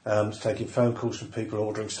 Taking phone calls from people,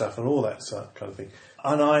 ordering stuff, and all that kind of thing.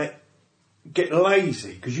 And I get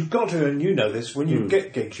lazy, because you've got to, and you know this, when you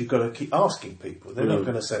get gigs, you've got to keep asking people. They're not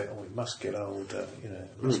going to say, oh, we must get old,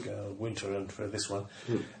 must get old winter and for this one.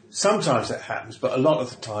 Sometimes that happens, but a lot of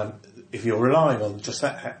the time, if you're relying on just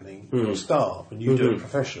that happening, you'll starve, and you do it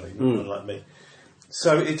professionally, not like me.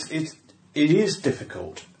 So it is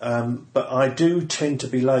difficult, but I do tend to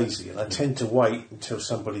be lazy, and I tend to wait until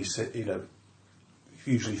somebody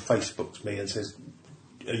usually Facebooks me and says,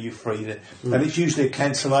 are you free? And it's usually a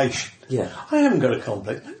cancellation. Yeah. I haven't got a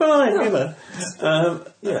conflict, but and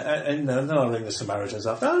then I'll ring the Samaritans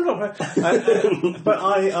up. No, I'm not.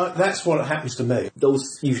 But that's what happens to me.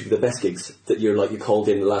 Those usually the best gigs that you called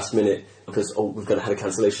in the last minute because we've got to have a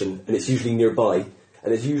cancellation, and it's usually nearby.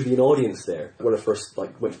 And there's usually an audience there. When I first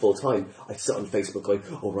went full time, I'd sit on Facebook going,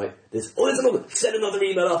 "Oh right, there's another. Send another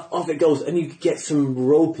email off it goes," and you get some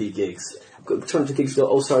ropey gigs. Turn to gigs, go,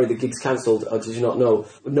 "Oh sorry, the gig's cancelled. Did you not know?"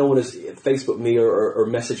 No one has Facebooked me or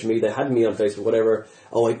messaged me. They had me on Facebook, whatever.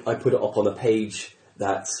 Oh, I put it up on a page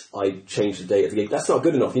that I changed the date of the gig. That's not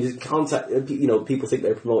good enough. You just contact. People think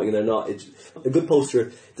they're promoting and they're not. A good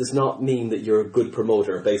poster does not mean that you're a good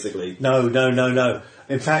promoter. Basically, no.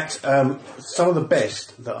 In fact, some of the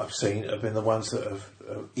best that I've seen have been the ones that have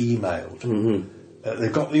emailed.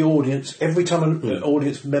 They've got the audience every time an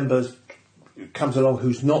audience member's comes along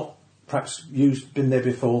who's not perhaps been there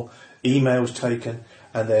before, emails taken,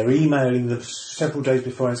 and they're emailing them several days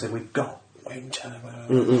before and saying, we've got winter.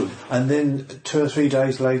 And then 2 or 3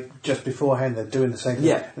 days later, just beforehand, they're doing the same thing.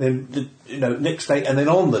 Yeah. And then, next day, and then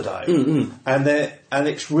on the day. And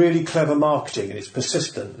it's really clever marketing, and it's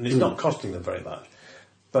persistent, and it's not costing them very much.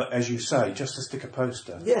 But as you say, just to stick a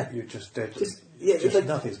poster, you're just dead. It's like,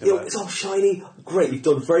 nothing's going to happen. it's all shiny. Great, you've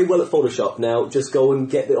done very well at Photoshop. Now just go and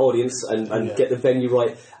get the audience and get the venue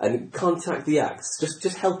right and contact the acts.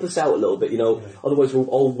 Just help us out a little bit, Otherwise we're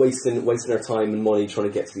all wasting our time and money trying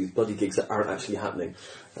to get to these bloody gigs that aren't actually happening.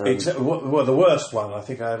 Exactly. Well, the worst one I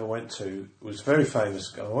think I ever went to was a very famous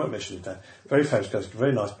guy. I won't mention his name. Very famous guy,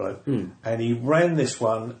 very nice bloke, and he ran this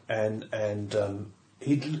one, and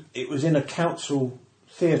it was in a council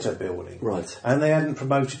theatre building, right? And they hadn't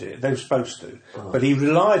promoted it; they were supposed to, but he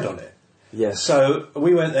relied on it. Yes. So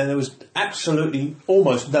we went there. There was absolutely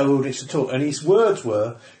almost no audience at all, and his words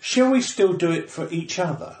were, "Shall we still do it for each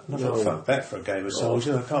other?" And I thought, fuck that for a game of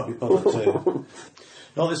soldiers. I can't be bothered to.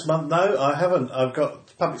 Not this month, no, I haven't. I've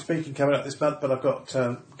got public speaking coming up this month, but I've got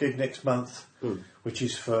a gig next month, which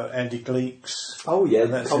is for Andy Gleek's. Oh, yeah,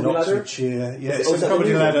 and that's in Oxfordshire. Yeah, it's a a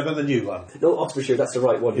Comedy Ladder, but the new one. No, Oxfordshire, that's the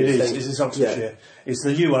right one. It is. It's Oxfordshire. Yeah. It's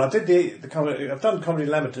the new one. I did the comedy. I've done Comedy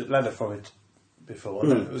Ladder from it before.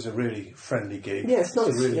 It was a really friendly gig. Yeah, it's nice.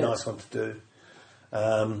 It's a really nice one to do.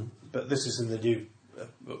 But this is in the new.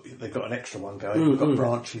 They've got an extra one going. We've got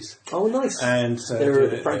branches. Oh, nice. And they're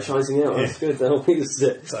franchising out. That's good. That'll be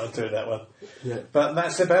it. So I'll do that one. Yeah. But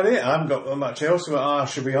that's about it. I haven't got much else. I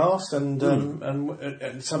should be asked,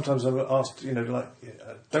 and sometimes I'm asked,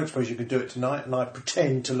 don't suppose you could do it tonight, and I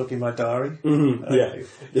pretend to look in my diary.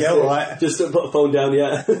 All right. Just put a phone down,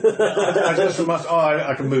 yeah. I just must.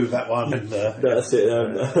 I can move that one. And, that's it.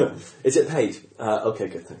 Is it paid? Okay,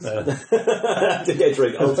 good. Thanks. To get a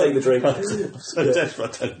drink, I'll take the drink. So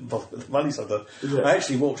desperate, I don't bother with the money sometimes. Yeah. I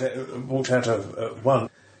actually walked out of one.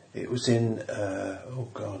 It was in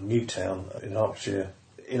Newtown in Hertfordshire,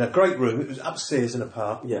 in a great room. It was upstairs in a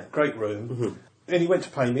pub. Yeah, great room. And he went to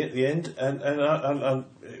pay me at the end,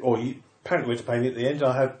 or he apparently went to pay me at the end.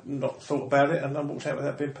 I had not thought about it, and I walked out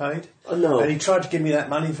without being paid. Oh no! And he tried to give me that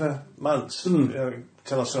money for months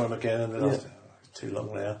till I saw him again, and then I said, too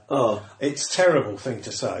long now. Oh, it's a terrible thing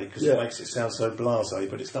to say because it makes it sound so blasé,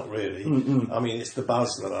 but it's not really. I mean, it's the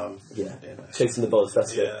buzz that I'm chasing the buzz.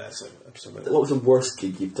 That's it. That's absolutely. What was the worst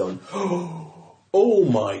gig you've done? Oh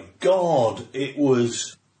my God! It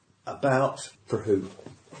was about for who?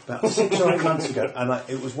 About 6 or 8 months ago, and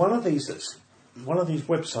it was one of these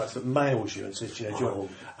websites that mails you and says,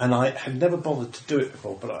 and I had never bothered to do it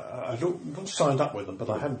before, but I signed up with them, but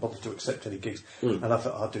I hadn't bothered to accept any gigs, and I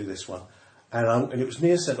thought I'll do this one. And it was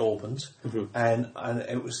near St Albans, and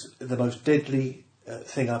it was the most deadly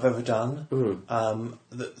thing I've ever done.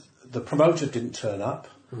 The promoter didn't turn up.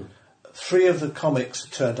 3 of the comics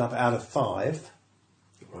turned up out of 5.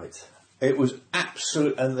 Right. It was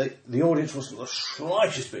absolute, and the audience wasn't the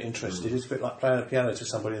slightest bit interested. It's a bit like playing a piano to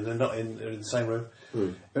somebody and they're not in the same room.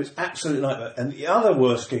 It was absolutely like that. And the other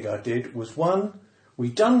worst gig I did was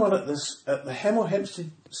we'd done one at the Hemel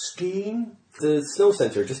Hempstead skiing. The snow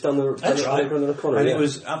centre, just down the corner. And it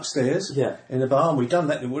was upstairs in the bar, and we'd done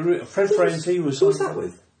that. Fred Frenzy was... Who was that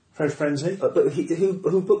with? Fred Frenzy. But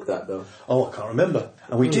who booked that, though? Oh, I can't remember.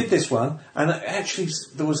 And we did this one, and actually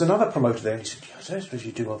there was another promoter there, and he said, I don't suppose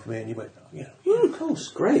you do one for me. And you went, of course.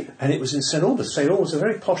 Great. And it was in St Albans. St Albans is a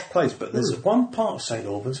very posh place, but there's one part of St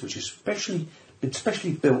Albans which is specially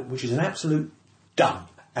built, which is an absolute dump.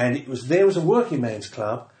 And there was a working man's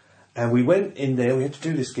club, and we went in there, we had to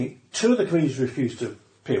do this gig. 2 of the comedians refused to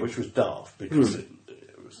appear, which was daft, because it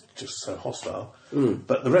was just so hostile.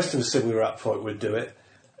 But the rest of us said we were up for it, we'd do it.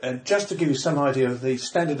 And just to give you some idea of the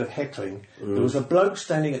standard of heckling, there was a bloke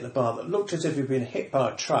standing at the bar that looked as if he'd been hit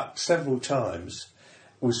by a truck several times,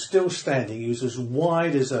 was still standing. He was as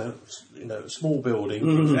wide as a small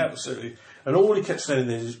building, absolutely. And all he kept saying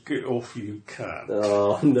is, "Get off, you cunt."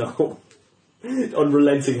 Oh no!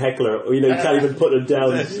 Unrelenting heckler. You can't even put him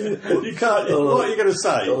down. You can't. What are you going to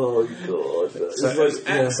say? Oh God! So it's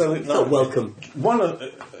absolutely not welcome. One of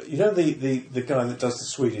the guy that does the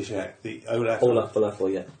Swedish act, the Olaf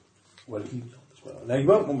Falafel, yeah. Well, he was on as well. Now, you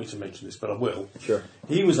won't want me to mention this, but I will. Sure.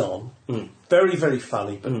 He was on, very, very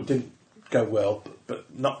funny, but didn't go well, but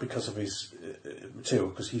not because of his material,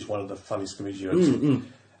 because he's one of the funniest comedians you've ever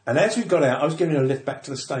seen. And as we got out, I was giving him a lift back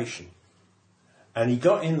to the station. And he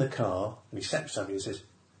got in the car, and he sat beside me and says,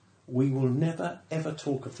 "We will never, ever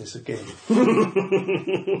talk of this again."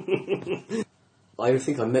 I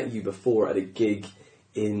think I met you before at a gig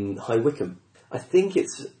in High Wycombe. I think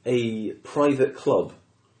it's a private club.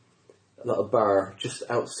 little bar just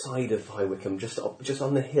outside of High Wycombe, just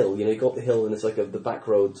on the hill. You know, you go up the hill and it's like the back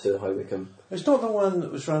road to High Wycombe. It's not the one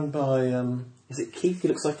that was run by... Is it Keith? He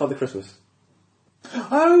looks like Father Christmas.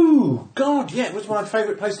 Oh, God, yeah, it was my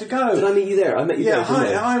favourite place to go. Did I meet you there? I met you there,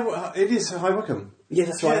 didn't I? It is High Wycombe. Yeah,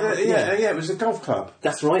 that's right. Yeah, it was a golf club.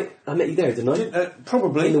 That's right. I met you there, didn't I?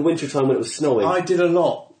 Probably. In the winter time when it was snowing. I did a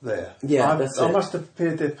lot there. Yeah, I must have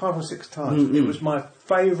appeared there 5 or 6 times. Mm-hmm. It was my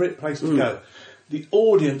favourite place to go. The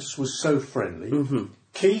audience was so friendly. Mm-hmm.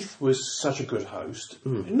 Keith was such a good host.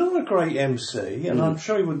 Not a great MC, and I'm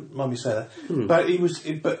sure he wouldn't mind me saying that. But he was,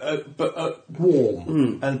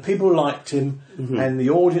 warm, and people liked him. And the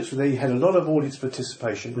audience, he had a lot of audience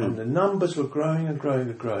participation, and the numbers were growing and growing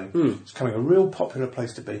and growing. It's becoming a real popular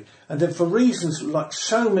place to be. And then, for reasons like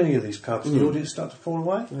so many of these pubs, the audience started to fall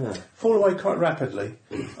away quite rapidly,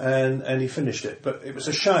 and he finished it. But it was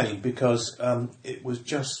a shame because it was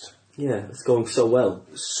just it's going so well.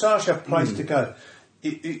 Such a place to go.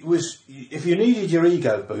 It was, if you needed your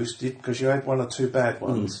ego boosted because you had 1 or 2 bad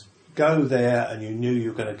ones, go there and you knew you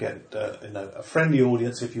were going to get a friendly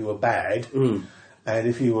audience if you were bad, and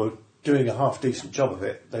if you were doing a half decent job of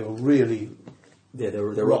it, they were really they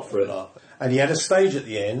were up for it. And he had a stage at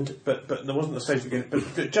the end, but there wasn't a stage at the end.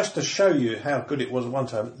 But just to show you how good it was at one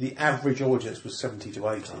time, the average audience was 70 to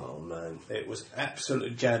 80. Oh man, it was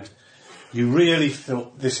absolutely jammed. You really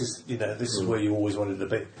thought this is where you always wanted to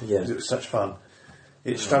be. Yeah, because it was such fun.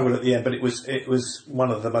 It struggled at the end, but it was one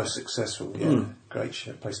of the most successful. Yeah, great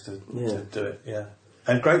place to do it. Yeah,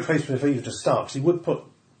 and great place for you to start because he would put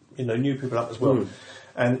new people up as well,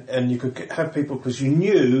 and you could have people because you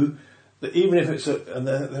knew that even if it's and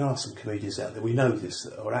there are some comedians out there we know this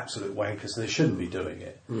that are absolute wankers and they shouldn't be doing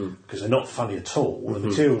it because they're not funny at all. The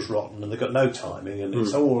material's rotten and they've got no timing and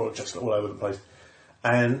it's all over the place.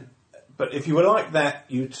 But if you were like that,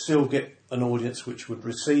 you'd still get an audience which would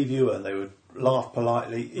receive you and they would laugh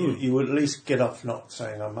politely. You would at least get off not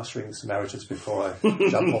saying, I must ring the Samaritans before I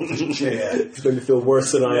jump off this chair. It's going to feel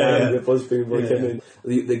worse than I am if I was being in.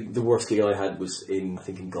 The worst gig I had was in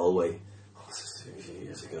Galway. Oh, this is a few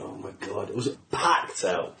years ago. Oh my God. It was packed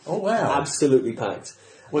out. Oh wow. Absolutely packed.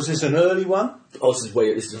 Was this an early one? Oh, this is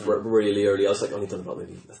really early. I was only done about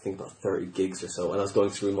 30 gigs or so, and I was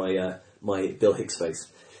going through my Bill Hicks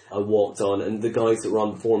phase. I walked on, and the guys that were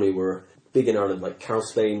on before me were big in Ireland. Like Carol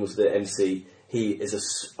Spain was the MC. He is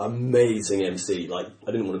an amazing MC. Like,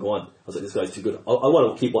 I didn't want to go on. I was like, this guy's too good. I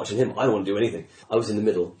want to keep watching him. I don't want to do anything. I was in the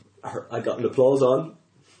middle. I got an applause on.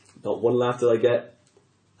 Not one laugh did I get.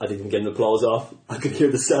 I didn't even get an applause off. I could hear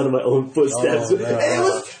the sound of my own footsteps. Oh, no. It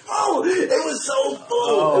was full. It was so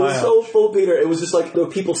full. It was so full, Peter. It was just like there were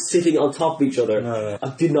people sitting on top of each other. No. I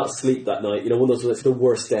did not sleep that night. One of those. It's the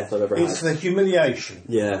worst death I've ever had. It's the humiliation.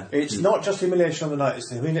 Yeah. It's not just humiliation on the night.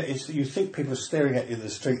 It's you think people are staring at you in the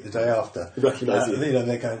street the day after. Recognise you.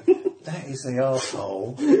 They're going, that is the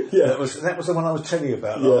arsehole. Yeah. That was the one I was telling you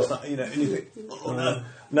about last night. And you think, oh no.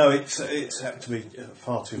 No, it's happened to me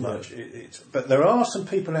far too much. But there are some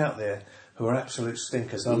people out there who are absolute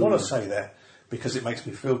stinkers. And I want to say that because it makes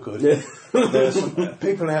me feel good. Yeah. There are some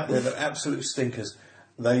people out there that are absolute stinkers.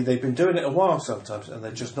 They've been doing it a while sometimes and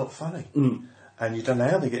they're just not funny. And you don't know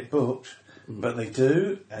how they get booked, but they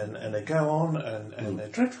do, and they go on and they're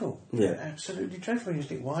dreadful. Yeah. They're absolutely dreadful. You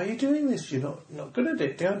think, why are you doing this? You're not good at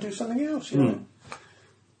it. Go and do something else, you know.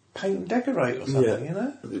 Paint and decorate or something,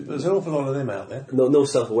 There's an awful lot of them out there. No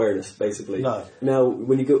self-awareness, basically. No. Now,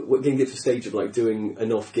 when you get to a stage of like doing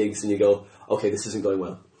enough gigs and you go, okay, this isn't going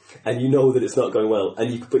well, and you know that it's not going well,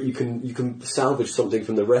 and you can salvage something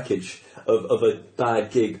from the wreckage of a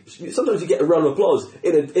bad gig. Sometimes you get a round of applause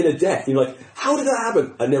in a death. You're like, how did that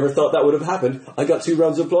happen? I never thought that would have happened. I got 2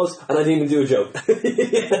 rounds of applause and I didn't even do a joke.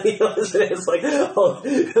 It's like,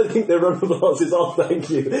 I think the round of applause is all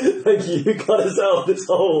thank you. You got us out of this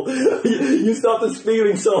hole. You stopped this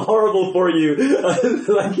feeling so horrible for you.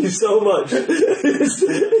 Thank you so much.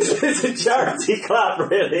 It's a charity clap,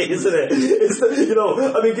 really, isn't it?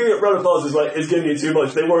 Giving a round of applause is giving you too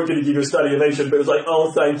much. They weren't going to give you a standing ovation, but it was like,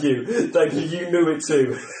 oh, thank you. Thank you, you knew it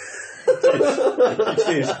too.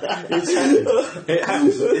 It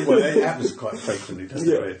happens. It happens quite frequently,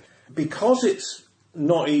 doesn't it? Because it's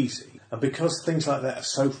not easy, and because things like that are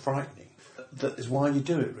so frightening, that is why you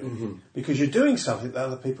do it, really. Because you're doing something that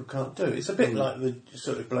other people can't do. It's a bit like the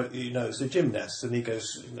sort of bloke it's the gymnast, and he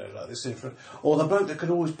goes, like this in front, or the bloke that can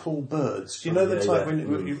always pull birds. You know the type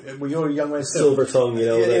when you're a young man, silver tongue,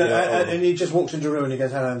 and he just walks into a room and he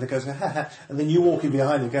goes hello, and they goes ha ha, and then you walk in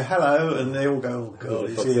behind and go hello, and they all go, oh God,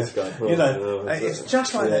 he's here. This guy. It's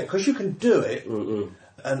just like that because you can do it,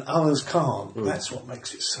 and others can't. That's what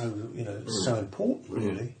makes it so so important,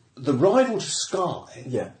 really. The rival to Sky.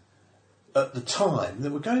 Yeah. at the time,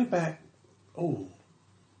 that were going back,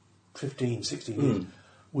 15, 16 years,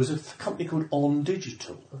 was a company called On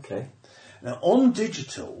Digital. Okay. Now, On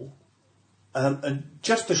Digital, and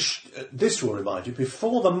just this will remind you,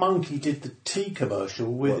 before the Monkey did the tea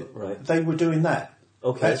commercial, they were doing that.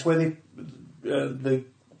 Okay. That's where the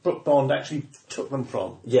Brooke Bond actually took them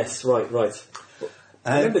from. Yes, right.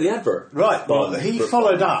 I remember the advert. Right, well, he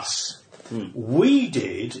followed us. We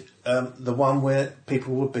did the one where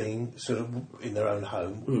people were being sort of in their own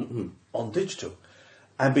home on digital.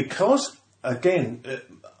 And because, again,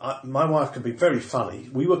 my wife can be very funny,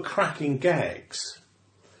 we were cracking gags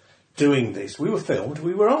doing this. We were filmed,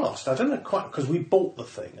 we were asked. I don't know quite, because we bought the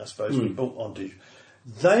thing, I suppose, we bought on digital.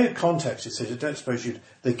 They had contacted, said, I don't suppose you'd...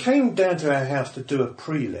 They came down to our house to do a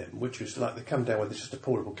prelim, which was like, they come down with just a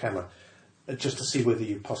portable camera, just to see whether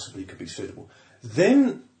you possibly could be suitable.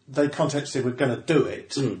 Then they contacted, said, we're going to do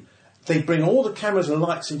it. They bring all the cameras and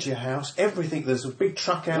lights into your house, everything. There's a big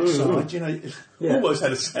truck outside, almost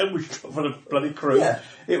had a sandwich shop for a bloody crew. Yeah.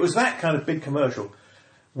 It was that kind of big commercial.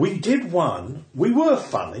 We did one. We were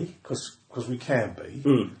funny, because we can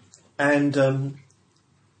be. And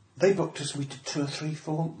they booked us. We did 2 or 3,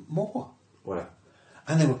 4 more. Wow.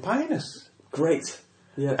 And they were paying us. Great.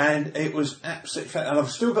 Yeah. And it was absolutely fantastic. And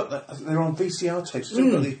I've still got they're on VCR tapes.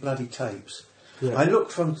 Still got these bloody tapes. Yeah. I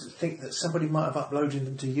looked for them to think that somebody might have uploaded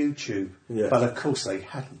them to YouTube, but of course they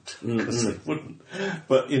hadn't, because they wouldn't.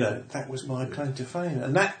 But, that was my claim to fame.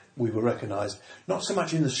 And that we were recognised, not so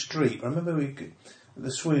much in the street. I remember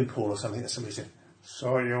the swimming pool or something, that somebody said,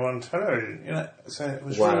 saw you on television. So it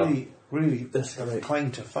was really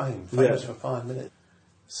claim to fame, famous for 5 minutes.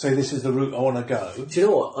 So this is the route I want to go. Do you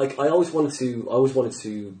know what? Like, I always wanted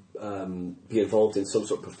to be involved in some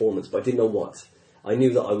sort of performance, but I didn't know what. I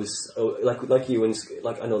knew that I was like you, and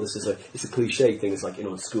I know it's a cliche thing. It's like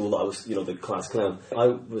in school I was the class clown. I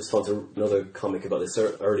was talking to another comic about this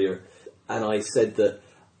earlier, and I said that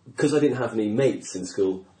because I didn't have any mates in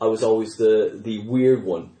school, I was always the weird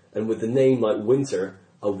one. And with the name like Winter,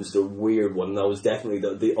 I was the weird one, and I was definitely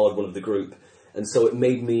the odd one of the group. And so it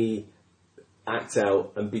made me act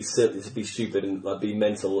out and be stupid and be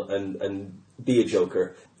mental and be a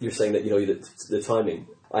joker. You're saying that the timing.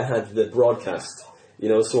 I had the broadcast,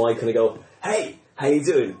 so I kind of go, hey, how you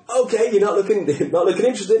doing? Okay, you're not looking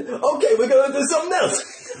interested. Okay, we're going to do something else.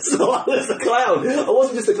 So I was a clown. I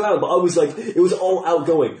wasn't just a clown, but I was like, it was all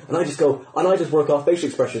outgoing. And I just work off facial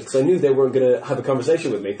expressions because I knew they weren't going to have a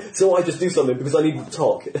conversation with me. So I just do something because I needed to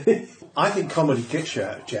talk. I think comedy gets you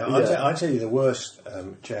out, jam. Yeah. I'll tell you the worst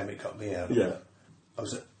jam it got me out. Yeah. I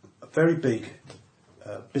was a very big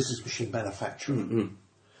business machine manufacturer.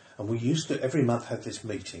 And we used to, every month, have this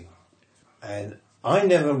meeting. And I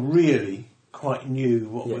never really quite knew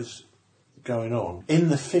what was going on in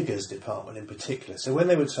the figures department in particular. So when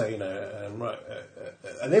they would say,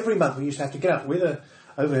 and every month we used to have to get up with a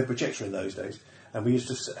overhead projector in those days, and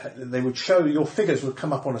they would show, your figures would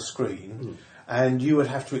come up on a screen, and you would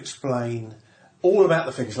have to explain all about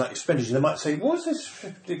the figures, like expenditure. They might say, what's this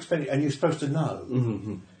expenditure? And you're supposed to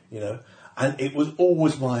know, And it was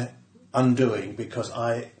always my undoing, because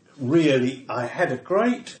I had a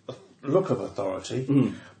great look of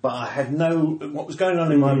authority, but I had what was going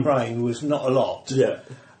on in my brain was not a lot. Yeah.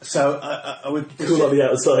 So I would... Cool on the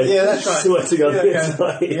outside. Yeah, that's right. Sweating on the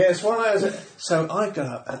inside. Yes, so I got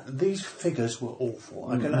up, and these figures were awful.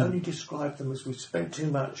 I can only describe them as we spent too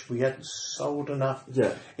much, we hadn't sold enough.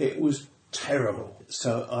 Yeah. It was terrible.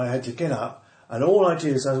 So I had to get up, and all I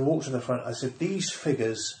did is I walked to the front, I said, these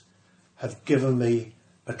figures have given me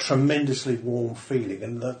a tremendously warm feeling,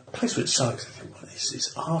 and the place was silent. I think, well,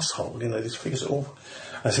 this arsehole, these figures are awful.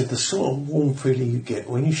 I said, the sort of warm feeling you get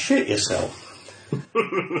when you shit yourself.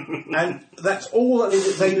 And that's all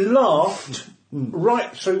that they laughed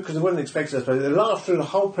right through, because they weren't expecting us, but they laughed through the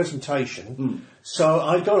whole presentation. So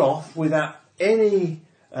I got off without any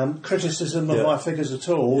criticism of my figures at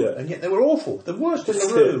all, and yet they were awful, the worst in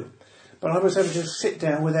the room. But I was able to just sit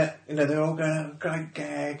down with that, they're all going, oh, great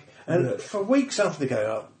gag. And for weeks after they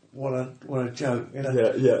go, oh, what a joke,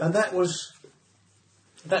 And that was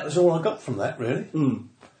all I got from that, really.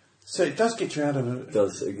 So it does get you out of It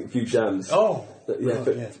does, a few jams. Oh, yeah,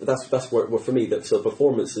 but that's where for me, so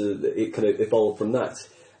performance, it kind of evolved from that.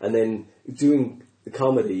 And then doing the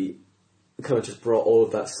comedy, kind of just brought all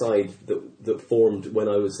of that side that formed when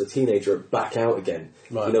I was a teenager back out again.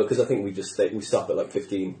 Right. You know, because I think we stop at like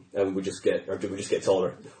 15 and we just get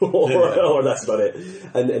taller, or that's about it.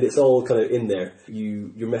 And it's all kind of in there.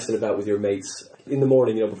 You're messing about with your mates in the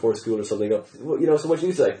morning, you know, before school or something. Well, you know, so what do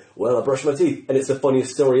you say? Well, I brushed my teeth, and it's the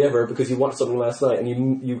funniest story ever because you watched something last night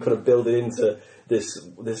and you kind of build it into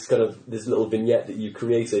this little vignette that you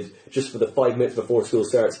created just for the 5 minutes before school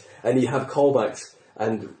starts, and you have callbacks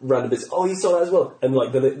and random bits. Oh, you saw that as well, and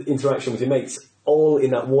like the interaction with your mates, all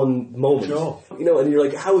in that one moment. Sure. You know, and you're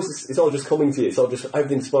like, how is this? It's all just coming to you. It's all just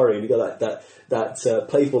everything's sparring. You got that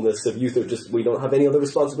playfulness of youth of just we don't have any other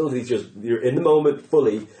responsibilities. Just you're in the moment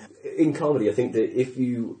fully. In comedy, I think that if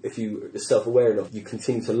you're self-aware enough, you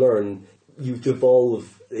continue to learn. You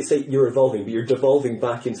devolve. Say you're evolving, but you're devolving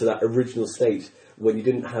back into that original state when you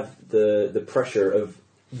didn't have the pressure of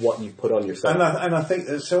what you put on yourself. And I think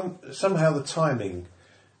that somehow the timing.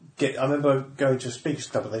 I remember going to a speakers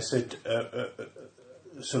club and they said,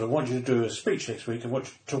 sort of, want you to do a speech next week and want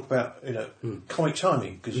you to talk about, you know, comic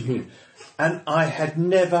timing. And I had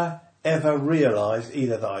never, ever realised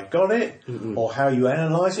either that I got it or how you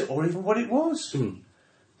analyse it or even what it was.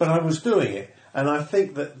 But I was doing it. And I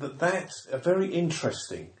think that's a very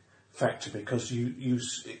interesting factor because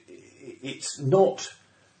it's not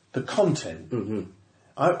the content.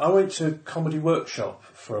 I went to a comedy workshop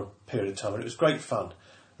for a period of time and it was great fun.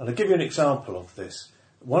 And I'll give you an example of this.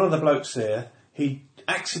 One of the blokes there, he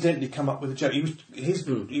accidentally come up with a joke.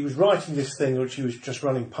 He was writing this thing which he was just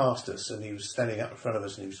running past us, and he was standing up in front of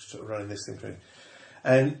us, and he was sort of running this thing through.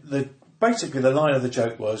 And basically the line of the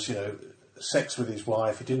joke was, you know, sex with his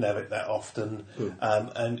wife. He didn't have it that often,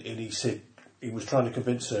 and he said he was trying to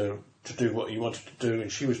convince her to do what he wanted to do,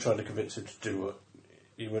 and she was trying to convince him to do what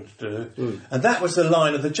he wanted to do. And that was the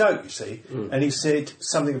line of the joke, you see. And he said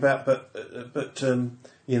something about, but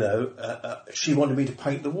you know, she wanted me to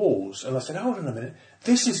paint the walls. And I said, hold on a minute,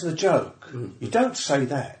 this is the joke. You don't say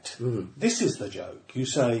that. This is the joke. You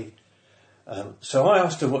say, so I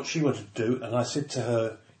asked her what she wanted to do, and I said to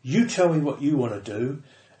her, you tell me what you want to do.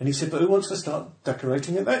 And he said, but who wants to start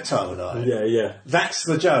decorating at that time of night? Yeah. That's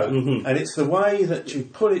the joke. And it's the way that you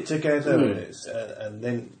put it together and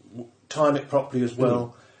then time it properly as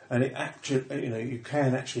well. And it actually, you know, you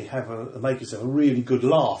can actually make yourself a really good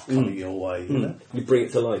laugh coming your way. You know? You bring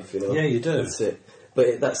it to life, you know. Yeah, you do. That's it.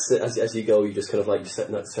 But that's it. As you go, you just kind of like start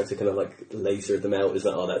to kind of like laser them out. Is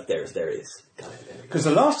that there it is. Because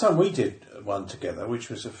the last time we did one together, which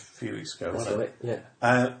was a few weeks ago, that's wasn't right? it?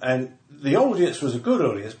 Yeah. And the audience was a good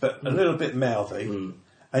audience, but a little bit mouthy.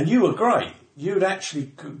 And you were great. You'd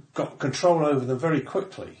actually got control over them very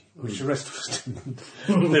quickly, which the rest of us didn't.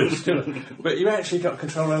 But you actually got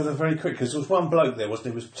control over them very quickly, because there was one bloke there, wasn't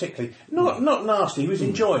he? He was particularly, not nasty, he was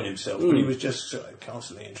enjoying himself, but he was just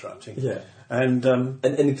constantly interrupting. Yeah. And doing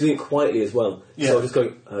it quietly as well. Yeah. So just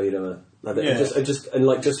going, oh, you know, just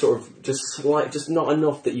not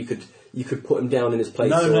enough that you could put him down in his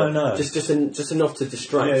place. No. Just enough to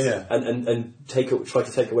distract. And try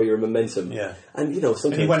to take away your momentum. Yeah. And you know,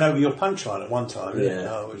 sometimes he went over your punchline at one time.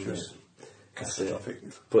 Which was catastrophic.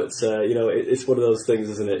 But you know, it's one of those things,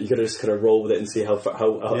 isn't it? You got to just kind of roll with it and see how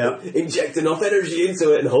inject enough energy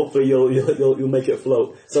into it, and hopefully you'll make it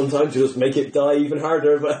float. Sometimes you just make it die even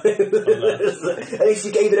harder. But at least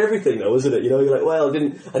you gave it everything, though, isn't it? You know, you're like, well, I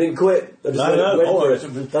didn't quit. I just went for it.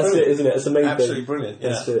 That's it, isn't it? It's the main thing. Absolutely brilliant.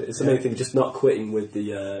 Yeah. It's the main thing. Just not quitting with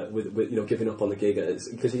the with you know, giving up on the gig,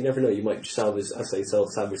 because you never know. You might salvage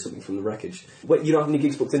something from the wreckage. Wait, you don't have any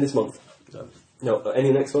gigs booked in this month? No.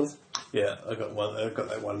 Any next month? Yeah, I got one. I've got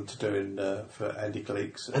that one to do for Andy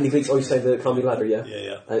Gleeks. Andy Gleeks, you say the Comedy Ladder, yeah?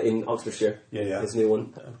 Yeah. In Oxfordshire. Yeah. His new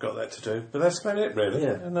one. I've got that to do. But that's about it, really.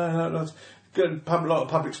 Yeah. No. Good. A lot of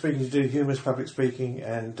public speaking to do, humorous public speaking,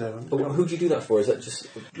 and... who do you do that for? Is that just...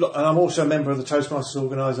 And I'm also a member of the Toastmasters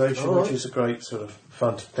organisation, which is a great sort of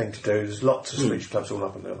fun thing to do. There's lots of speech clubs all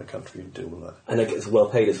up and down the country who do all that. And it's well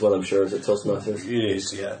paid as well, I'm sure, is it, Toastmasters? It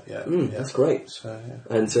is, yeah. That's great. So, yeah.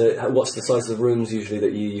 And what's the size of the rooms usually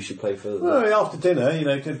that you usually play for? Well, after dinner, you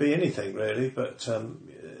know, it could be anything really, but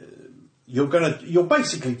you're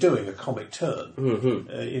basically doing a comic turn.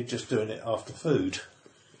 You're just doing it after food.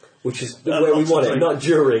 Which is where we want it, not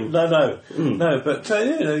during. No. But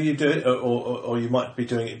you know, you do it, or you might be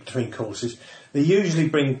doing it between courses. They usually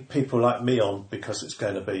bring people like me on because it's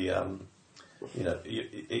going to be, you know,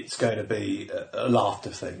 it's going to be a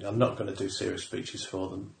laughter thing. I'm not going to do serious speeches for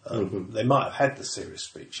them. They might have had the serious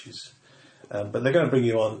speeches, but they're going to bring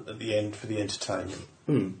you on at the end for the entertainment.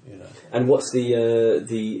 You know. And what's the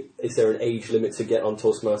is there an age limit to get on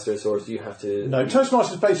Toastmasters, or do you have to... No,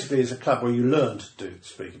 Toastmasters basically is a club where you learn to do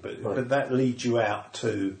speaking, but that leads you out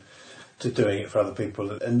to to doing it for other people.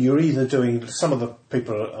 And you're either doing, some of the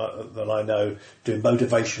people that I know doing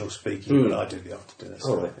motivational speaking, but I do the after dinner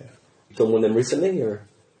stuff. Right. You done one of them recently, or?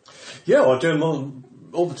 Yeah, I do them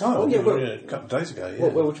all the time. Oh, yeah, a couple of days ago. Yeah.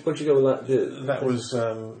 Where'd you go with that? That was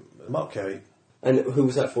Markgate. And who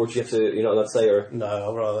was that for? Did you have to, you're not allowed to say, or? No,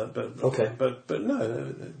 I'd rather, but okay, but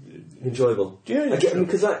no, enjoyable. Yeah,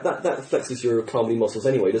 because that flexes your comedy muscles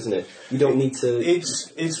anyway, doesn't it? You don't need to.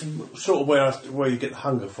 It's sort of where you get the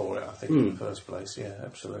hunger for it. I think in the first place. Yeah,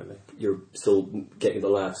 absolutely. You're still getting the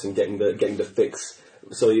laughs and getting the fix.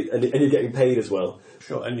 So and you're getting paid as well.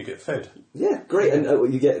 Sure, and you get fed. Yeah, great,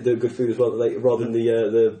 and you get the good food as well, rather than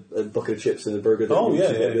the bucket of chips and the burger.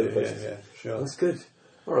 Yeah, sure. That's good.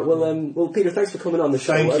 All right, well, Peter, thanks for coming on the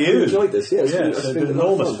show. Thank you. I've enjoyed this. Yeah, it's been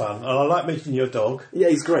enormous fun. And I like meeting your dog. Yeah,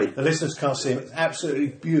 he's great. The listeners can't see him. It's absolutely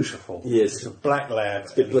beautiful. He is. He's a black lad.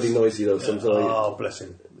 It's a bit bloody noisy though sometimes. Oh, bless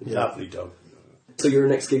him. Yeah. Lovely dog. So your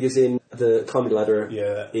next gig is in the Comedy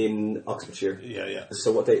Ladder in Oxfordshire. Yeah.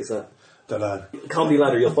 So what date is that? Don't know. Comedy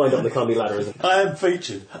Ladder, you'll find it on the Comedy Ladder, isn't it? I am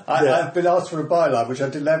featured. I've been asked for a byline, which I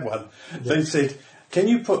didn't have one. Yeah. They said, can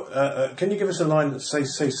you give us a line that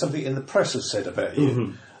say something in the press has said about you?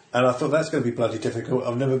 Mm-hmm. And I thought, that's going to be bloody difficult.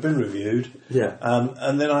 I've never been reviewed. Yeah.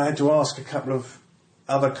 And then I had to ask a couple of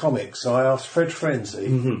other comics. So I asked Fred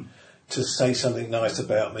Frenzy to say something nice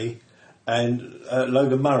about me, and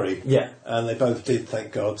Logan Murray. Yeah. And they both did,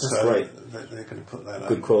 thank God. That's great. They're going to put that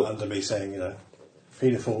good quote under me saying,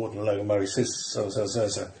 Peter Ford and Logan Murray says so.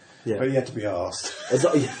 Yeah. But you had to be asked. That's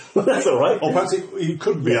all right. Or perhaps you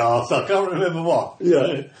couldn't be asked. I can't remember what.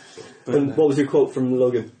 Yeah. But, and what was your quote from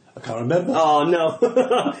Logan? I can't remember. Oh, no.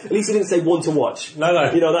 At least he didn't say one to watch. No.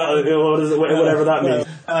 Whatever that means.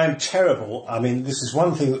 I'm terrible. I mean, this is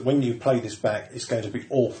one thing that when you play this back, it's going to be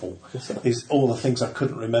awful. Is all the things I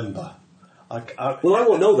couldn't remember. I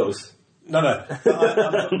won't know those. No.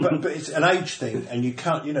 But it's an age thing, and you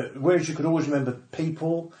can't, whereas you could always remember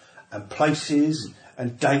people and places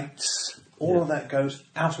and dates, all of that goes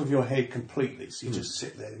out of your head completely. So you just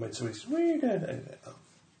sit there and when somebody says, where are you going? Oh,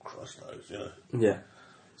 Christ knows, Yeah.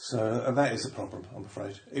 So that is the problem, I'm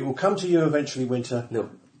afraid. It will come to you eventually, Winter. No.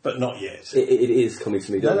 But not yet. It is coming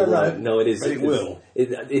to me. No, it is. But it will.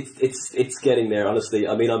 It's getting there. Honestly,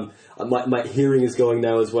 I mean, my hearing is going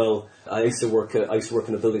now as well. I used to work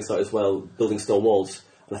on a building site as well, building stone walls,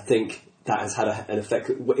 and I think that has had an effect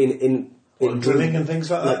in drilling and things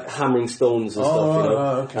like that, like hammering stones and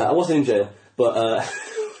stuff. Okay. I wasn't in jail, but.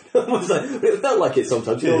 It felt like it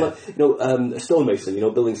sometimes, a stonemason,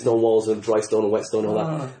 building stone walls and dry stone and wet stone and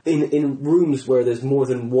all that. In rooms where there's more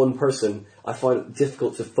than one person, I find it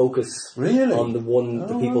difficult to focus on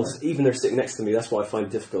the people, even they're sitting next to me. That's what I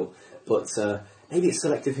find difficult. But maybe it's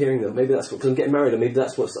selective hearing though. Maybe that's because I'm getting married, and maybe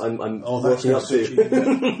that's what I'm working up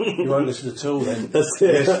to. You won't listen at all then. That's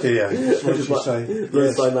it. Yes, dear. That's what you say.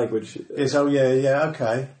 Yes. Sign language. Yes. Oh yeah.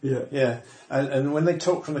 Okay. Yeah. And when they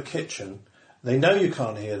talk from the kitchen, they know you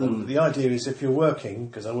can't hear them. The idea is if you're working,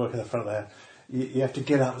 because I work in the front of the house, you have to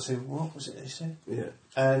get up and say, what was it they said? Yeah.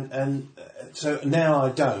 And so now I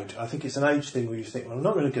don't. I think it's an age thing where you think, well, I'm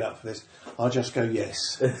not going to get up for this. I'll just go,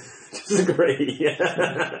 yes. Disagree. Yeah.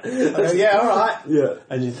 I go, yeah, all right. Yeah.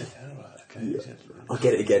 And you think, all right, okay. Yeah. I'll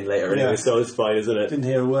get it again later anyway, so it's fine, isn't it? Didn't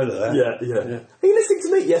hear a word of that. Yeah. Are you listening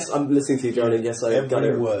to me? Yes, I'm listening to you, Johnny. Yes, I got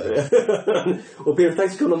every word. Well, Peter,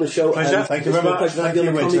 thanks for coming on the show. Pleasure. Thank you very much. Thank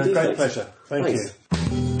you, Winter. Great pleasure. Thank you.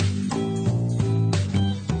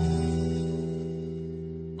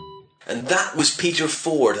 And that was Peter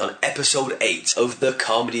Ford on episode 8 of the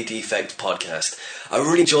Comedy Defect podcast. I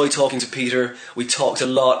really enjoyed talking to Peter. We talked a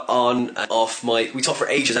lot on and off mic. We talked for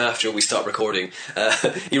ages after we stopped recording.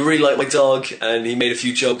 He really liked my dog and he made a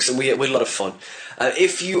few jokes and we had a lot of fun.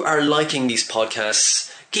 If you are liking these podcasts,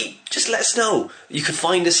 just let us know. You can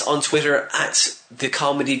find us on Twitter at The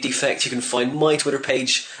Comedy Defect. You can find my Twitter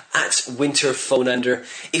page at WinterPhoneender.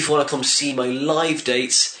 If you want to come see my live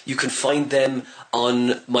dates, you can find them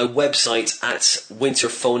on my website at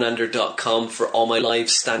winterphoneender.com for all my live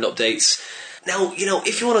stand-up dates. Now,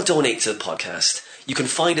 if you want to donate to the podcast, you can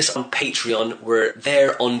find us on Patreon. We're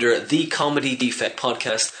there under The Comedy Defect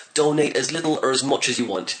Podcast. Donate as little or as much as you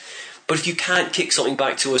want. But if you can't kick something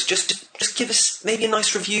back to us, just give us maybe a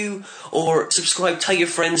nice review or subscribe, tell your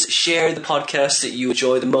friends, share the podcast that you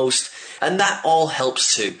enjoy the most. And that all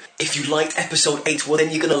helps too. If you liked episode 8, well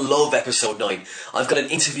then you're going to love episode 9. I've got an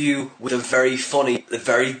interview with a very funny, a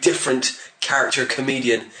very different character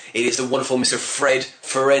comedian. It is the wonderful Mr. Fred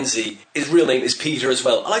Ferenzi. His real name is Peter as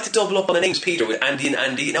well. I like to double up on the names Peter with Andy and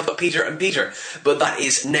Andy. Now I've got Peter and Peter. But that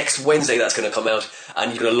is next Wednesday that's going to come out,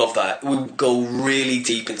 and you're going to love that. We go really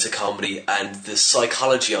deep into comedy and the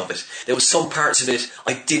psychology of it. There was some parts of it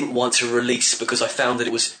I didn't want to release because I found that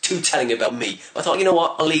it was too telling about me. I thought, you know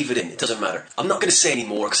what, I'll leave it in. It doesn't matter. I'm not going to say any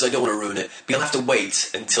more because I don't want to ruin it. But you'll have to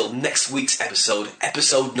wait until next week's episode,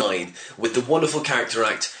 episode 9, with the wonderful character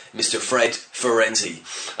act, Mr. Fred Ferenzi.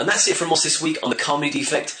 And that's it from us this week on The Comedy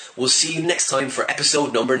Defect. We'll see you next time for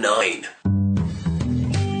episode number 9.